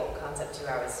the table concept too,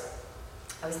 I was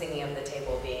thinking of the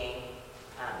table being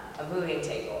a moving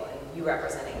table and you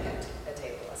representing a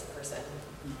table as a person,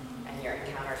 and your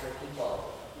encounters with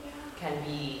people can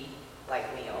be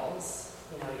like meals.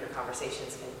 Your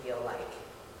conversations can feel like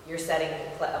you're setting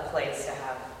a place to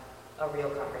have a real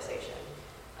conversation.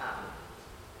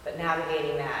 But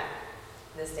navigating that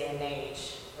this day and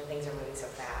age where things are moving so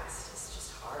fast is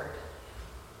just hard.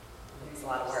 It's a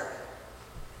lot of work.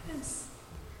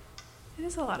 It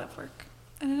is a lot of work,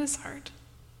 and it is hard.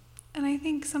 And I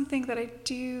think something that I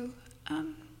do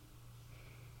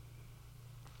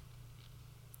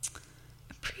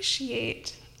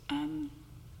appreciate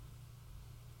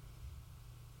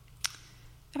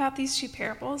about these two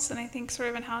parables, and I think sort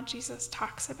of in how Jesus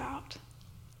talks about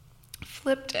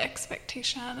flipped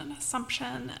expectation and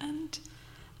assumption, and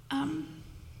I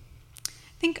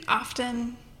think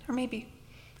often, or maybe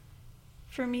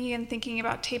for me in thinking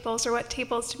about tables or what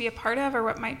tables to be a part of or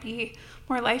what might be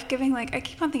more life-giving, like I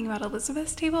keep on thinking about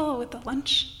Elizabeth's table with the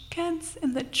lunch kids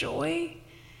and the joy,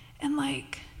 and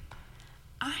like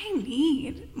I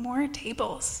need more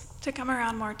tables, to come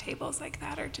around more tables like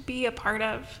that, or to be a part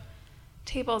of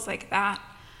tables like that.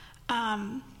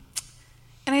 And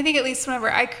I think at least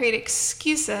whenever I create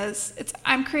excuses,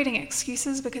 I'm creating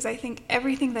excuses because I think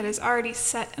everything that is already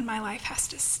set in my life has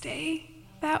to stay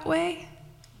that way,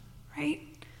 right?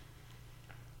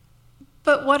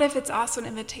 But what if it's also an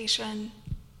invitation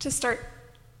to start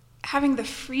having the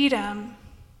freedom,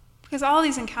 because all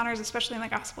these encounters, especially in the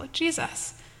gospel of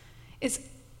Jesus, is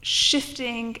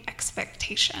shifting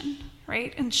expectation,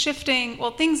 right? And shifting,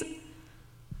 things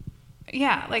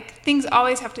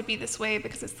always have to be this way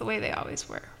because it's the way they always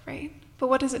were, right? But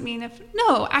what does it mean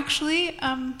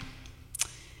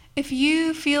if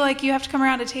you feel like you have to come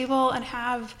around a table and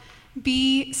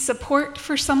be support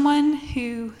for someone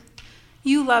who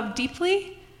you love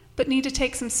deeply, but need to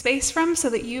take some space from so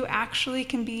that you actually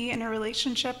can be in a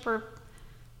relationship or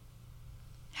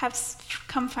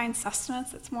come find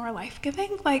sustenance that's more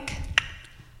life-giving, like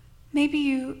maybe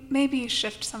you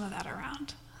shift some of that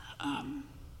around.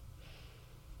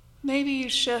 Maybe you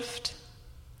shift,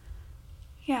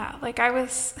 like I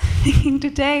was thinking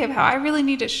today of how I really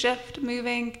need to shift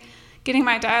getting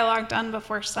my dialogue done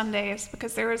before Sundays,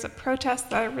 because there was a protest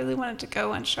that I really wanted to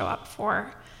go and show up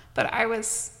for, but I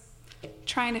was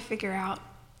trying to figure out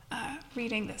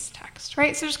reading this text,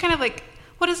 right? So just kind of like,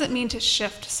 what does it mean to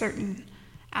shift certain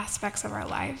aspects of our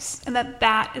lives? And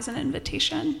that is an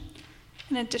invitation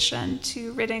in addition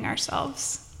to ridding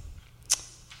ourselves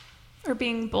or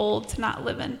being bold to not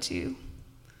live into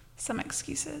some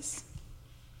excuses.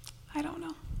 I don't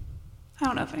know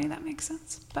if any of that makes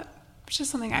sense, but it's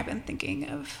just something I've been thinking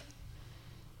of.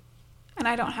 And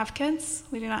I don't have kids.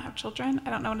 We do not have children. I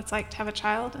don't know what it's like to have a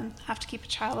child and have to keep a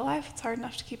child alive. It's hard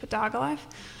enough to keep a dog alive.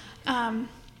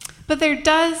 But there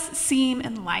does seem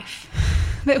in life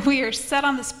that we are set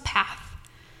on this path,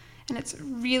 and it's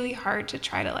really hard to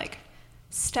try to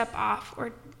step off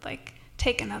or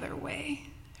take another way,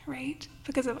 right?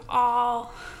 Because of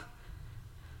all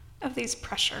of these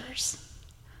pressures.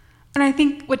 And I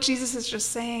think what Jesus is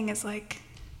just saying is like,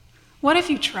 what if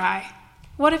you try?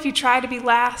 What if you try to be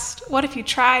last? What if you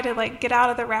try to like get out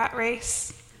of the rat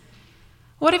race?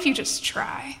 What if you just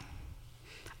try?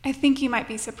 I think you might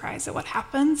be surprised at what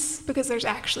happens, because there's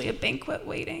actually a banquet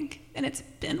waiting, and it's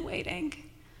been waiting.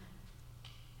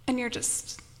 And you're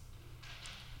just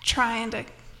trying to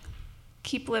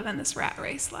keep living this rat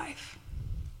race life.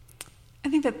 I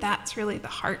think that that's really the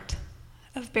heart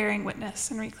of bearing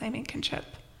witness and reclaiming kinship,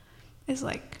 is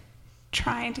like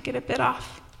trying to get a bit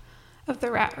off of the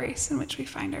rat race in which we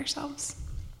find ourselves.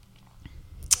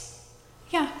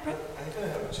 Yeah, Brett? I think I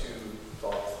have two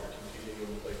thoughts that are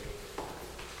competing. Like,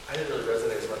 I didn't really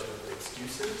resonate as much with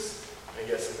excuses. I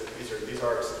guess these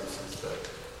are excuses, but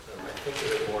I think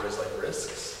of it more as like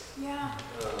risks. Yeah.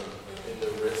 And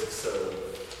the risks of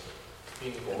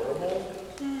being vulnerable,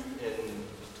 and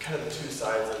kind of the two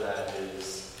sides of that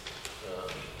is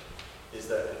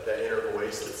that inner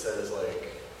voice that says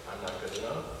like, I'm not good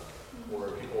enough,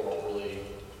 or people don't really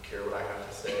care what I have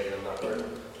to say, or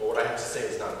what I have to say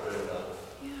is not good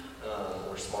enough,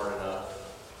 or smart enough,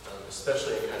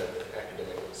 especially in kind of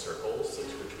academic circles,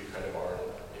 which we kind of are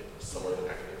in somewhere in an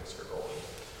academic circle.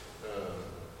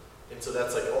 And so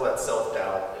that's like all that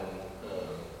self-doubt,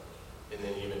 and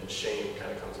then even shame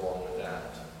kind of comes along with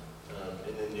that.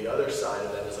 And then the other side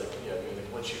of that is like,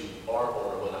 once you are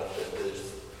vulnerable enough, that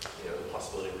there's the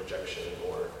possibility of rejection,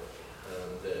 or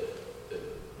that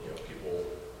people,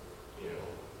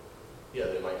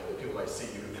 people might see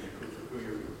you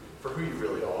for who you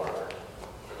really are,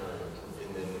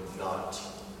 and then not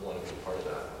want to be part of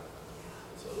that.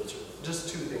 So those are just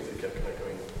two things that kept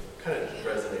kind of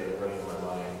resonating, running in my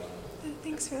mind.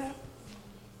 Thanks for that.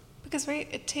 Because, right,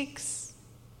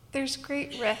 there's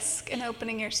great risk in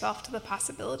opening yourself to the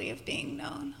possibility of being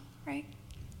known, right?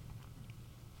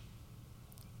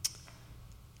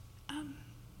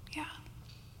 Yeah.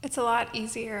 It's a lot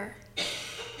easier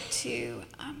to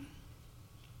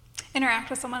interact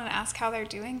with someone and ask how they're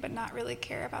doing, but not really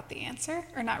care about the answer,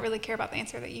 or not really care about the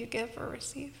answer that you give or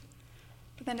receive.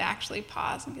 But then to actually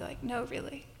pause and be like, no,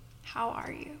 really, how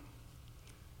are you?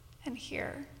 And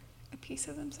hear a piece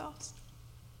of themselves.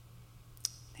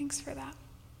 Thanks for that.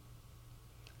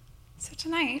 So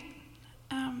tonight,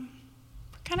 we're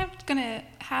kind of going to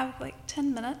have like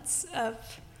 10 minutes of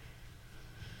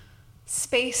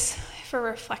space for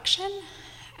reflection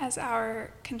as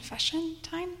our confession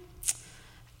time.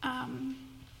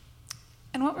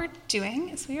 And what we're doing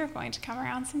is we are going to come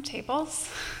around some tables.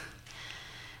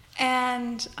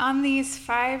 And on these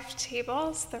 5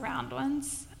 tables, the round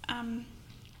ones,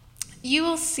 you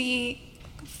will see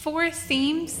 4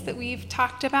 themes that we've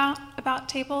talked about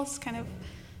tables, kind of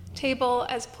table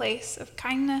as place of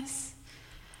kindness,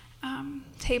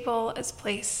 table as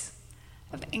place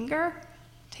of anger,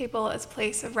 table as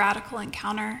place of radical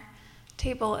encounter,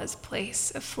 table as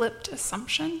place of flipped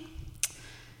assumption.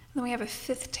 And then we have a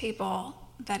 5th table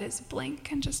that is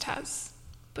blank and just has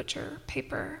butcher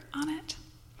paper on it.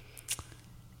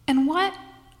 And what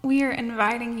we are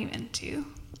inviting you into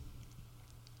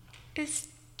is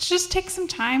to just take some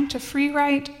time to free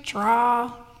write,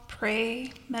 draw,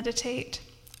 pray, meditate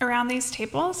around these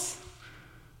tables.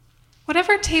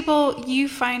 Whatever table you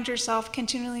find yourself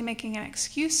continually making an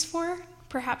excuse for,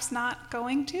 perhaps not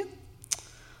going to,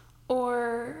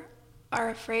 or are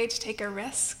afraid to take a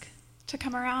risk to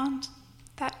come around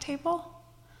that table,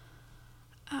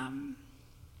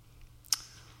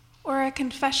 or a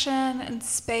confession and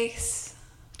space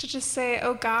to just say,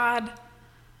 oh God,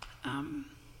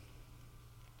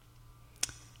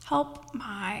 help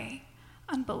my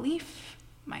unbelief,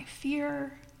 my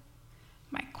fear,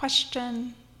 my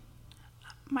question,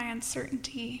 my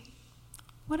uncertainty,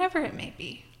 whatever it may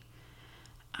be.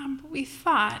 But we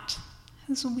thought,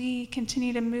 as we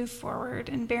continue to move forward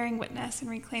in bearing witness and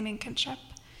reclaiming kinship,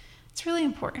 it's really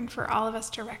important for all of us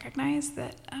to recognize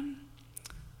that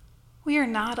we are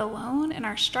not alone in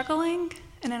our struggling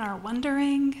and in our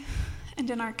wondering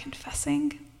and in our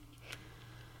confessing.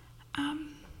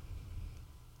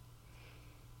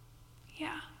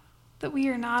 That we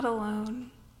are not alone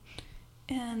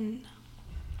in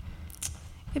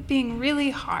it being really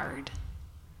hard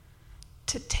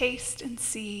to taste and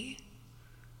see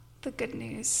the good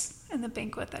news and the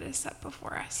banquet that is set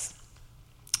before us,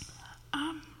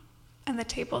 and the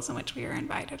tables in which we are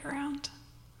invited around.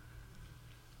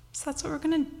 So that's what we're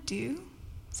going to do.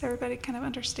 So everybody kind of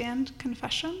understand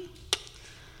confession.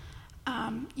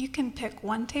 You can pick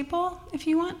one table if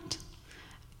you want.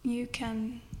 You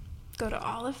can go to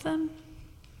all of them.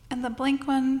 And the blank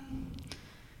one,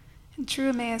 In true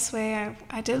Emmaus way,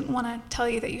 I didn't want to tell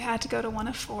you that you had to go to one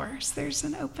of 4. So there's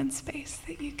an open space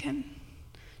that you can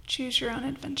choose your own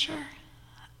adventure.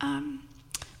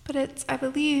 But it's, I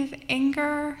believe,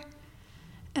 anger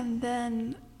and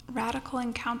then radical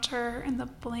encounter and the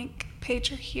blank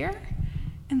page are here.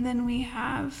 And then we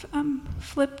have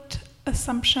flipped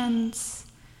assumptions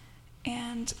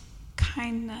and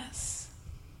kindness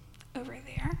over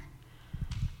there.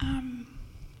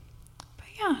 But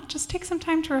yeah, just take some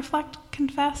time to reflect,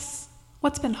 confess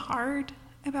what's been hard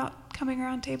about coming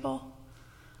around table.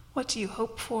 What do you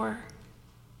hope for?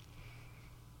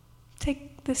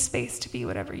 Take this space to be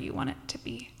whatever you want it to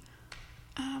be.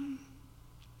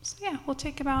 So yeah, we'll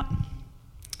take about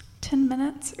 10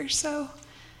 minutes or so,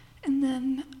 and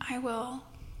then I will,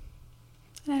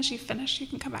 and as you finish, you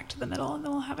can come back to the middle, and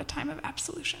then we'll have a time of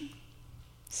absolution.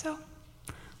 So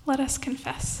let us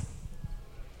confess.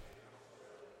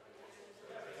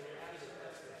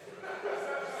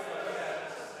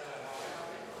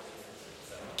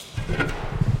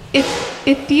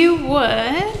 If you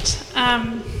would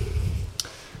kind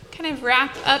of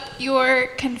wrap up your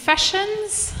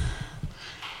confessions.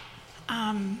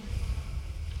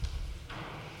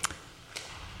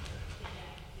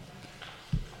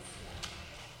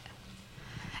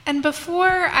 And before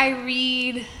I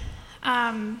read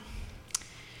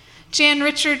Jan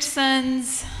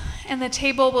Richardson's "And the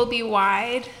Table Will Be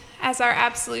Wide" as our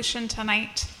absolution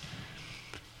tonight,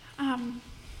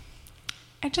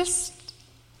 I just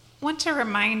want to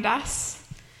remind us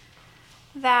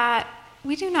that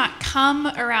we do not come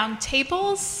around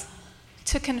tables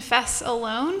to confess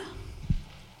alone.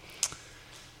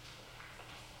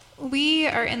 We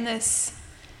are in this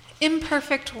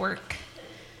imperfect work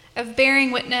of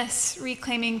bearing witness,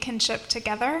 reclaiming kinship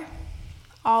together,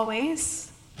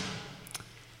 always.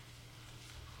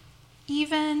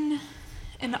 Even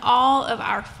in all of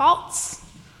our faults,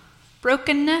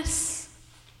 brokenness,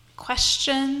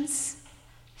 questions,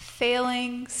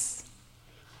 failings,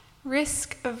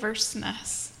 risk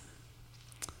averseness,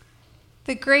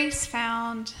 the grace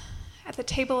found at the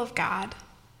table of God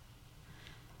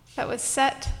that was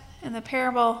set in the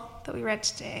parable that we read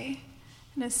today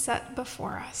and is set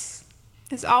before us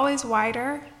is always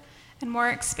wider and more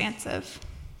expansive,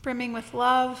 brimming with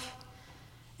love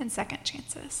and second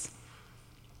chances.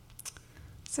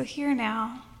 So hear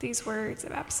now these words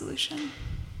of absolution,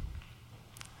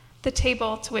 the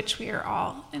table to which we are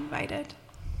all invited.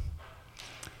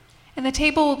 And the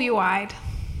table will be wide,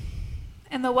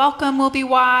 and the welcome will be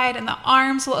wide, and the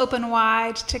arms will open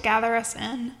wide to gather us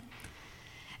in,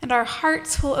 and our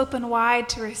hearts will open wide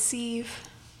to receive.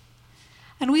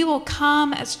 And we will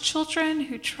come as children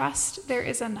who trust there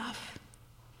is enough.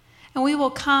 And we will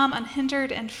come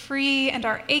unhindered and free, and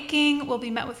our aching will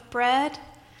be met with bread,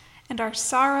 and our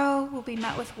sorrow will be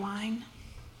met with wine.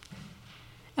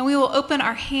 And we will open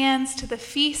our hands to the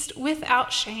feast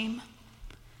without shame,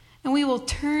 and we will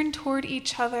turn toward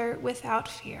each other without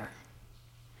fear.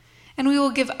 And we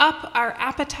will give up our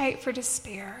appetite for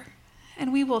despair,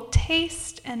 and we will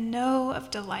taste and know of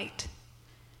delight.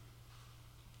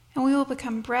 And we will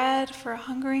become bread for a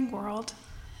hungering world,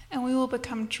 and we will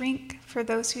become drink for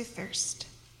those who thirst.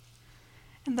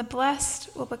 And the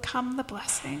blessed will become the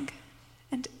blessing,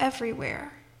 and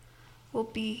everywhere will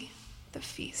be the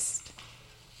feast.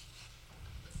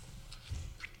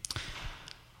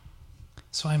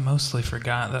 So I mostly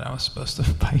forgot that I was supposed to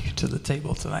invite you to the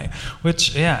table tonight,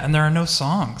 which, yeah, and there are no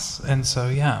songs. And so,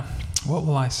 yeah, what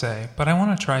will I say? But I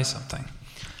want to try something.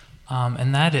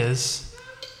 And that is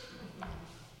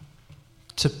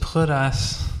to put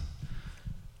us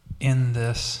in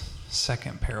this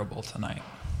second parable tonight.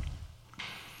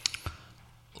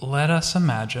 Let us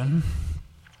imagine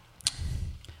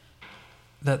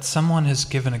that someone has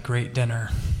given a great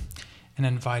dinner and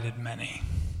invited many.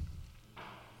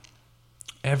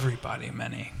 Everybody,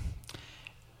 many.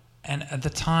 And at the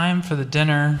time for the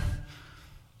dinner,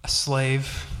 a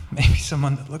slave, maybe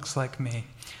someone that looks like me,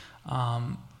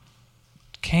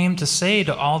 came to say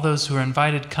to all those who were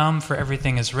invited, "Come, for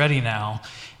everything is ready now."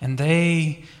 And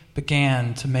they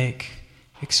began to make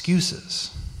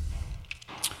excuses.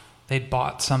 They'd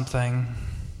bought something.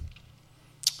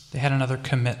 They had another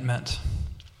commitment.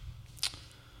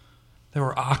 There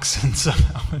were oxen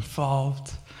somehow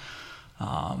involved.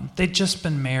 They'd just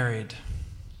been married,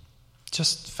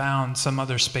 just found some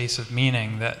other space of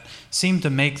meaning that seemed to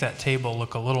make that table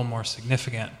look a little more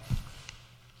significant.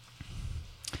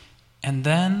 And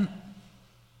then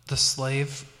the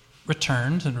slave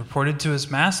returned and reported to his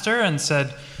master and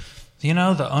said, the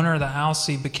owner of the house,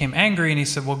 he became angry and he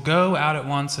said, "Well, go out at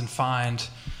once and find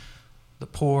the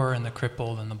poor and the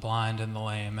crippled and the blind and the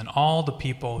lame, and all the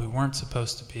people who weren't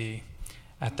supposed to be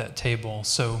at that table,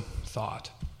 so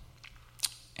thought.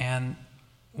 And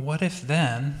what if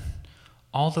then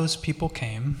all those people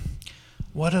came?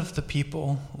 What if the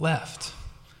people left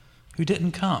who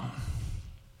didn't come?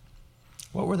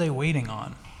 What were they waiting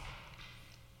on?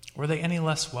 Were they any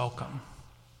less welcome?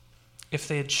 If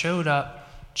they had showed up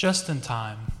just in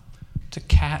time to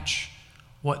catch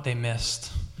what they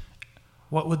missed,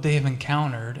 what would they have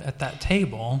encountered at that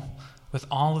table with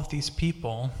all of these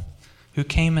people who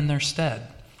came in their stead?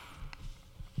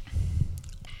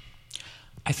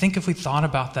 I think if we thought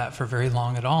about that for very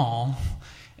long at all,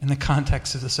 in the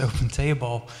context of this open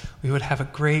table, we would have a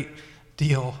great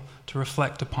deal to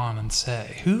reflect upon and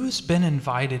say, who's been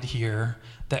invited here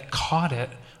that caught it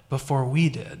before we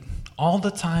did? All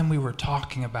the time we were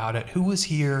talking about it, who was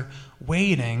here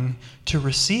waiting to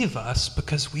receive us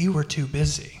because we were too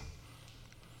busy?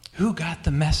 Who got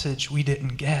the message we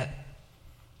didn't get?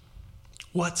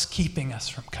 What's keeping us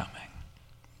from coming?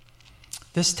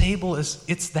 This table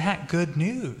it's that good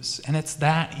news, and it's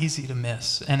that easy to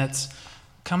miss, and it's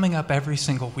coming up every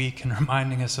single week and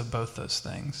reminding us of both those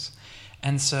things.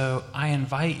 And so I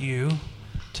invite you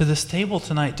to this table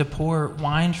tonight to pour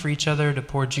wine for each other, to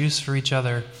pour juice for each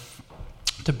other,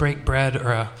 to break bread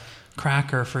or a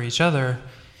cracker for each other,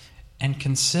 and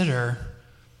consider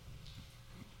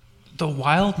the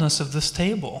wildness of this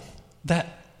table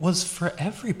that was for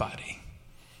everybody.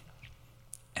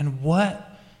 And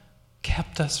what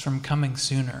kept us from coming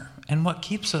sooner? And what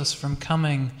keeps us from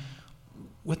coming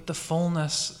with the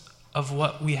fullness of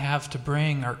what we have to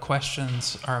bring, our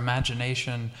questions, our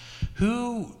imagination?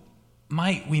 Who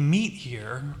might we meet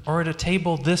here or at a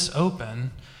table this open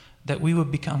that we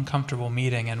would become comfortable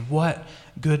meeting? And what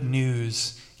good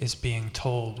news is being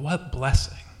told? What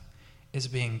blessing is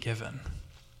being given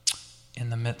in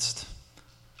the midst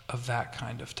of that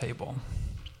kind of table?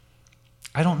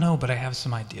 I don't know, but I have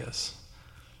some ideas.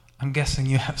 I'm guessing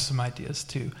you have some ideas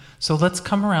too. So let's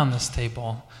come around this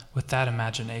table with that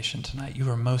imagination tonight. You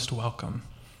are most welcome.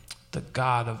 The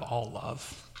God of all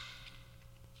love,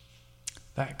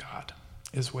 that God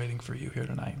is waiting for you here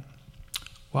tonight.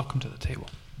 Welcome to the table.